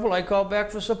get in trouble, I call back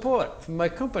for support from my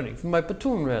company, from my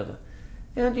platoon rather.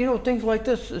 And you know, things like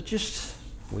this, it's just,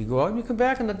 we go out and you come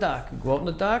back in the dark. You go out in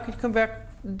the dark and you come back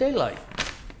in daylight.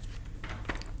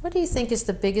 What do you think is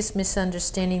the biggest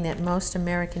misunderstanding that most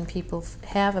American people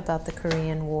have about the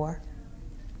Korean War?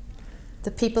 The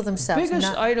people themselves. The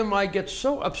biggest item I get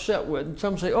so upset with, and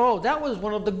some say, oh, that was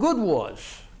one of the good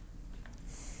wars.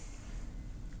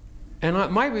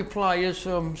 And my reply is,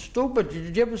 stupid,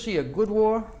 did you ever see a good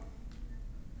war?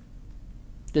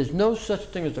 There's no such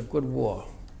thing as a good war.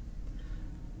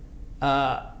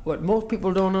 What most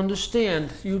people don't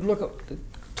understand, you look at the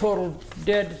total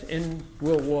dead in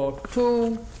World War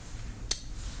II,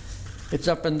 it's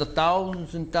up in the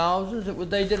thousands and thousands.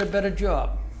 They did a better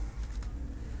job.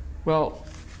 Well,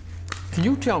 can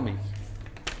you tell me,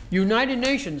 United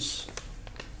Nations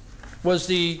was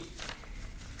the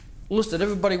list that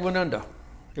everybody went under.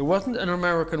 It wasn't an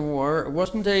American war, it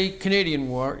wasn't a Canadian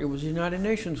war, it was the United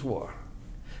Nations war.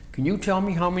 Can you tell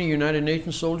me how many United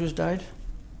Nations soldiers died?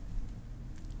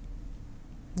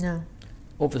 No.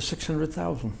 Over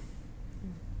 600,000.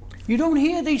 You don't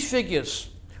hear these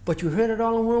figures, but you heard it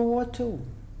all in World War II.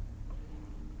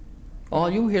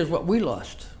 All you hear is what we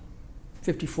lost.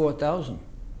 54,000.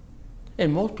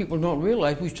 And most people don't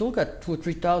realize we still got 2,000 or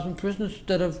 3,000 prisoners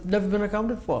that have never been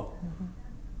accounted for. Mm-hmm.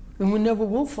 And we never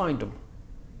will find them.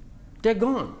 They're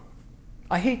gone.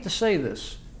 I hate to say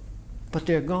this, but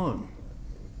they're gone.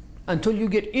 Until you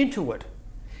get into it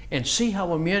and see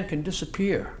how a man can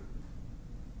disappear,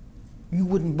 you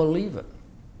wouldn't believe it.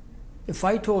 If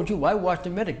I told you I watched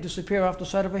a medic disappear off the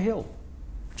side of a hill,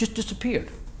 just disappeared.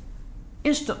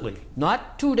 Instantly,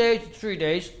 not 2 days, 3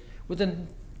 days, within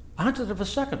a hundredth of a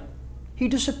second, he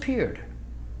disappeared.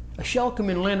 A shell came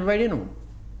in and landed right into him.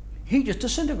 He just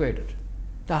disintegrated.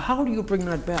 Now, how do you bring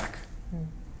that back?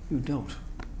 You don't.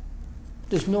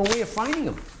 There's no way of finding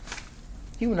him.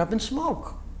 He went up in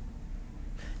smoke.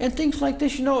 And things like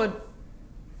this, you know,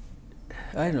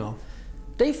 I know.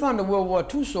 They found a World War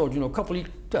II soldier, you know,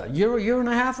 a year and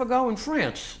a half ago in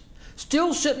France,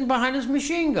 still sitting behind his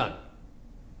machine gun.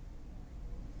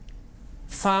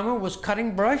 Farmer was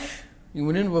cutting brush. He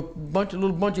went into a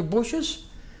little bunch of bushes.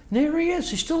 And there he is.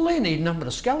 He's still laying there. He didn't have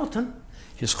a skeleton.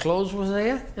 His clothes were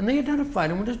there, and they identified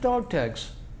him with his dog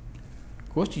tags.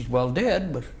 Of course, he's well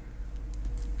dead, but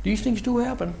these things do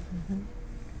happen. Mm-hmm.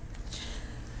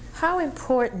 How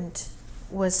important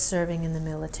was serving in the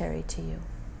military to you?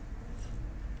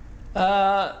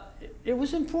 It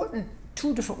was important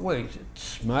two different ways. It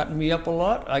smartened me up a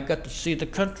lot. I got to see the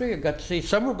country. I got to see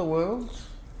some of the world.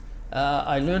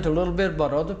 I learned a little bit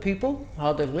about other people,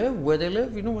 how they live, where they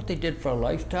live, you know, what they did for a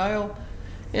lifestyle.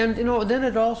 And, you know, then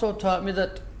it also taught me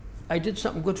that I did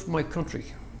something good for my country.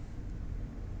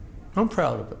 I'm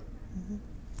proud of it. Mm-hmm.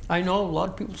 I know a lot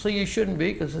of people say you shouldn't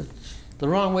be because it's the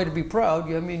wrong way to be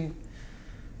proud. I mean,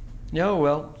 no,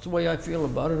 well, it's the way I feel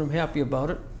about it. I'm happy about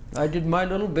it. I did my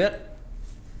little bit.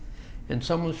 And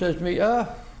someone says to me,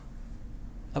 up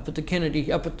at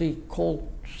the Cole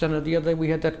Center the other day, we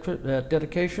had that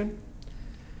dedication.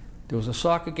 There was a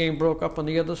soccer game broke up on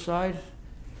the other side,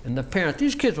 and the parents,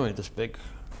 these kids weren't this big,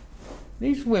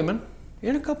 these women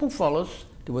and a couple fellas,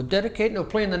 they were dedicating, they were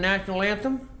playing the national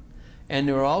anthem, and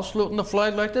they were all saluting the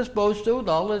flag like they're supposed to,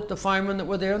 all the firemen that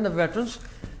were there and the veterans,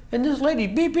 and this lady,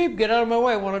 beep, beep, get out of my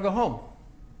way, I want to go home.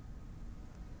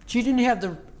 She didn't have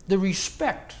the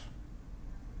respect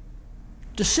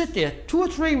to sit there 2 or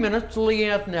 3 minutes till the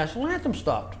national anthem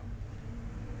stopped.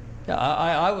 Yeah,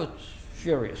 I was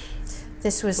furious.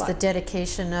 This was the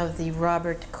dedication of the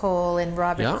Robert Cole and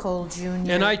Robert Cole Jr.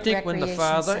 And I think when the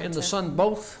father Center. and the son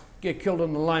both get killed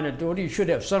in the line of duty, you should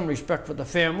have some respect for the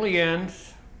family and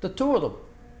the two of them.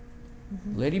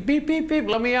 Mm-hmm. Lady, beep, beep, beep,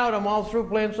 let me out, I'm all through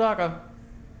playing soccer.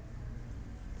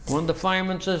 One of the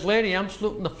firemen says, lady, I'm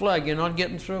saluting the flag, you're not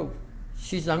getting through.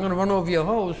 She says, I'm going to run over your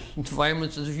hose. And the fireman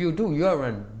says, if you do, you're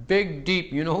in big,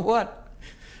 deep, you know what?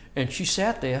 And she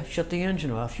sat there, shut the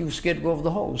engine off. She was scared to go over the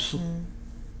hose. Mm.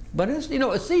 But it's, you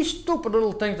know, it's these stupid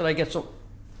little things that I get so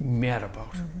mad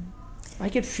about. Mm-hmm. I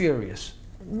get furious.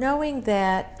 Knowing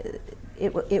that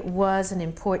it was an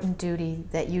important duty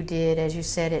that you did, as you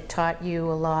said, it taught you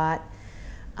a lot.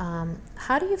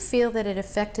 How do you feel that it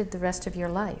affected the rest of your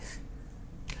life?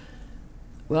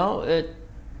 Well, it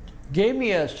gave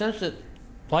me a sense that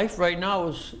life right now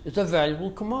is a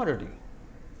valuable commodity.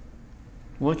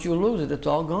 Once you lose it, it's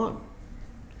all gone.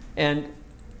 And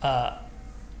I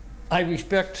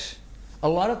respect a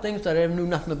lot of things that I knew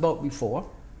nothing about before,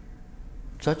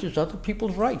 such as other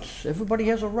people's rights. Everybody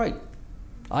has a right.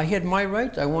 I had my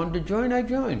rights. I wanted to join, I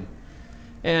joined.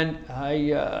 And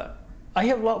I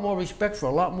have a lot more respect for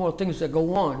a lot more things that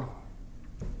go on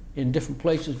in different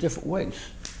places, different ways.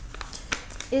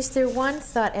 Is there one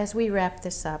thought, as we wrap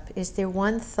this up, is there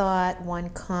one thought, one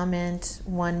comment,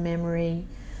 one memory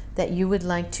that you would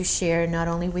like to share, not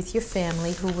only with your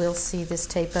family who will see this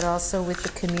tape, but also with the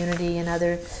community and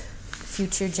other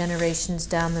future generations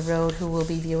down the road who will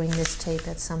be viewing this tape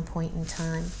at some point in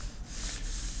time?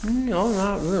 No,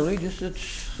 not really.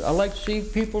 Just I like to see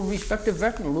people respect a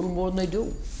veteran a little more than they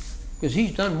do, because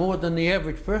he's done more than the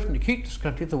average person to keep this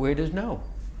country the way it is now.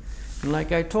 And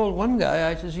like I told one guy,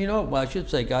 I says, you know, well, I should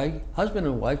say guy, husband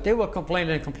and wife, they were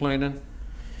complaining and complaining.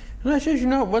 And I says, you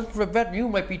know, it wasn't for a veteran, you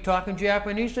might be talking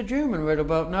Japanese to German right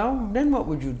about now. Then what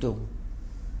would you do?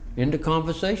 End the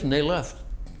conversation, they left.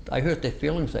 I hurt their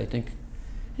feelings, I think.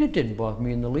 And it didn't bother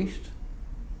me in the least.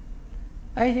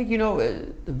 I think, you know,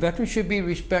 the veterans should be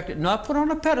respected, not put on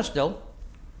a pedestal.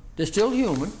 They're still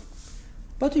human,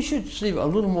 but they should receive a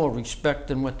little more respect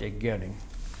than what they're getting.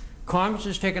 Congress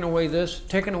is taking away this,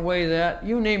 taking away that,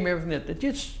 you name everything. It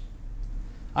just,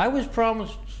 I was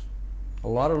promised a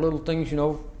lot of little things, you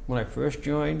know, when I first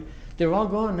joined. They're all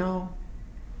gone now.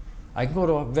 I can go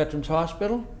to a veterans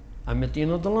hospital, I'm at the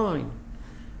end of the line.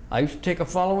 I used to take a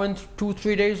fellow in 2 or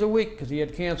 3 days a week because he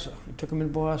had cancer. I took him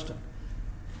in Boston.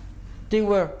 There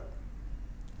were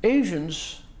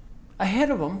Asians ahead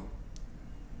of them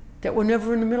that were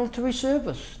never in the military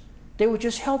service. They were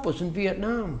just helpers in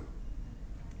Vietnam.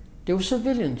 They were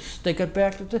civilians. They got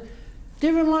back to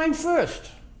they're in line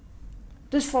first.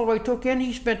 This fellow I took in,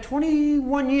 he spent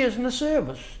 21 years in the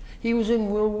service. He was in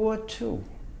World War II.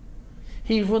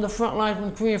 He was on the front lines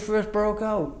when Korea first broke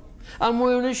out. I'm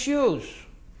wearing his shoes.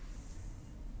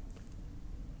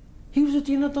 He was at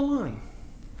the end of the line.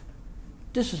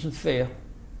 This isn't fair.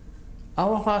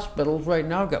 Our hospitals right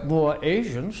now got more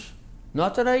Asians.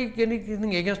 Not that I get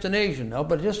anything against an Asian now,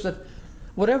 but just that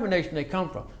whatever nation they come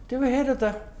from, they're ahead of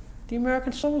the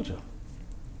American soldier,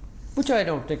 which I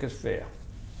don't think is fair.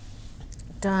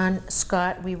 Don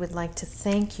Scott, we would like to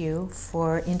thank you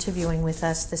for interviewing with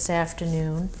us this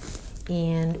afternoon,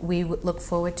 and we look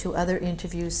forward to other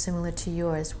interviews similar to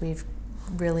yours. We've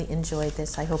really enjoyed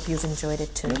this. I hope you've enjoyed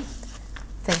it too.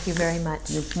 Thank you very much.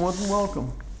 You're more than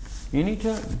welcome.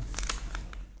 Anytime.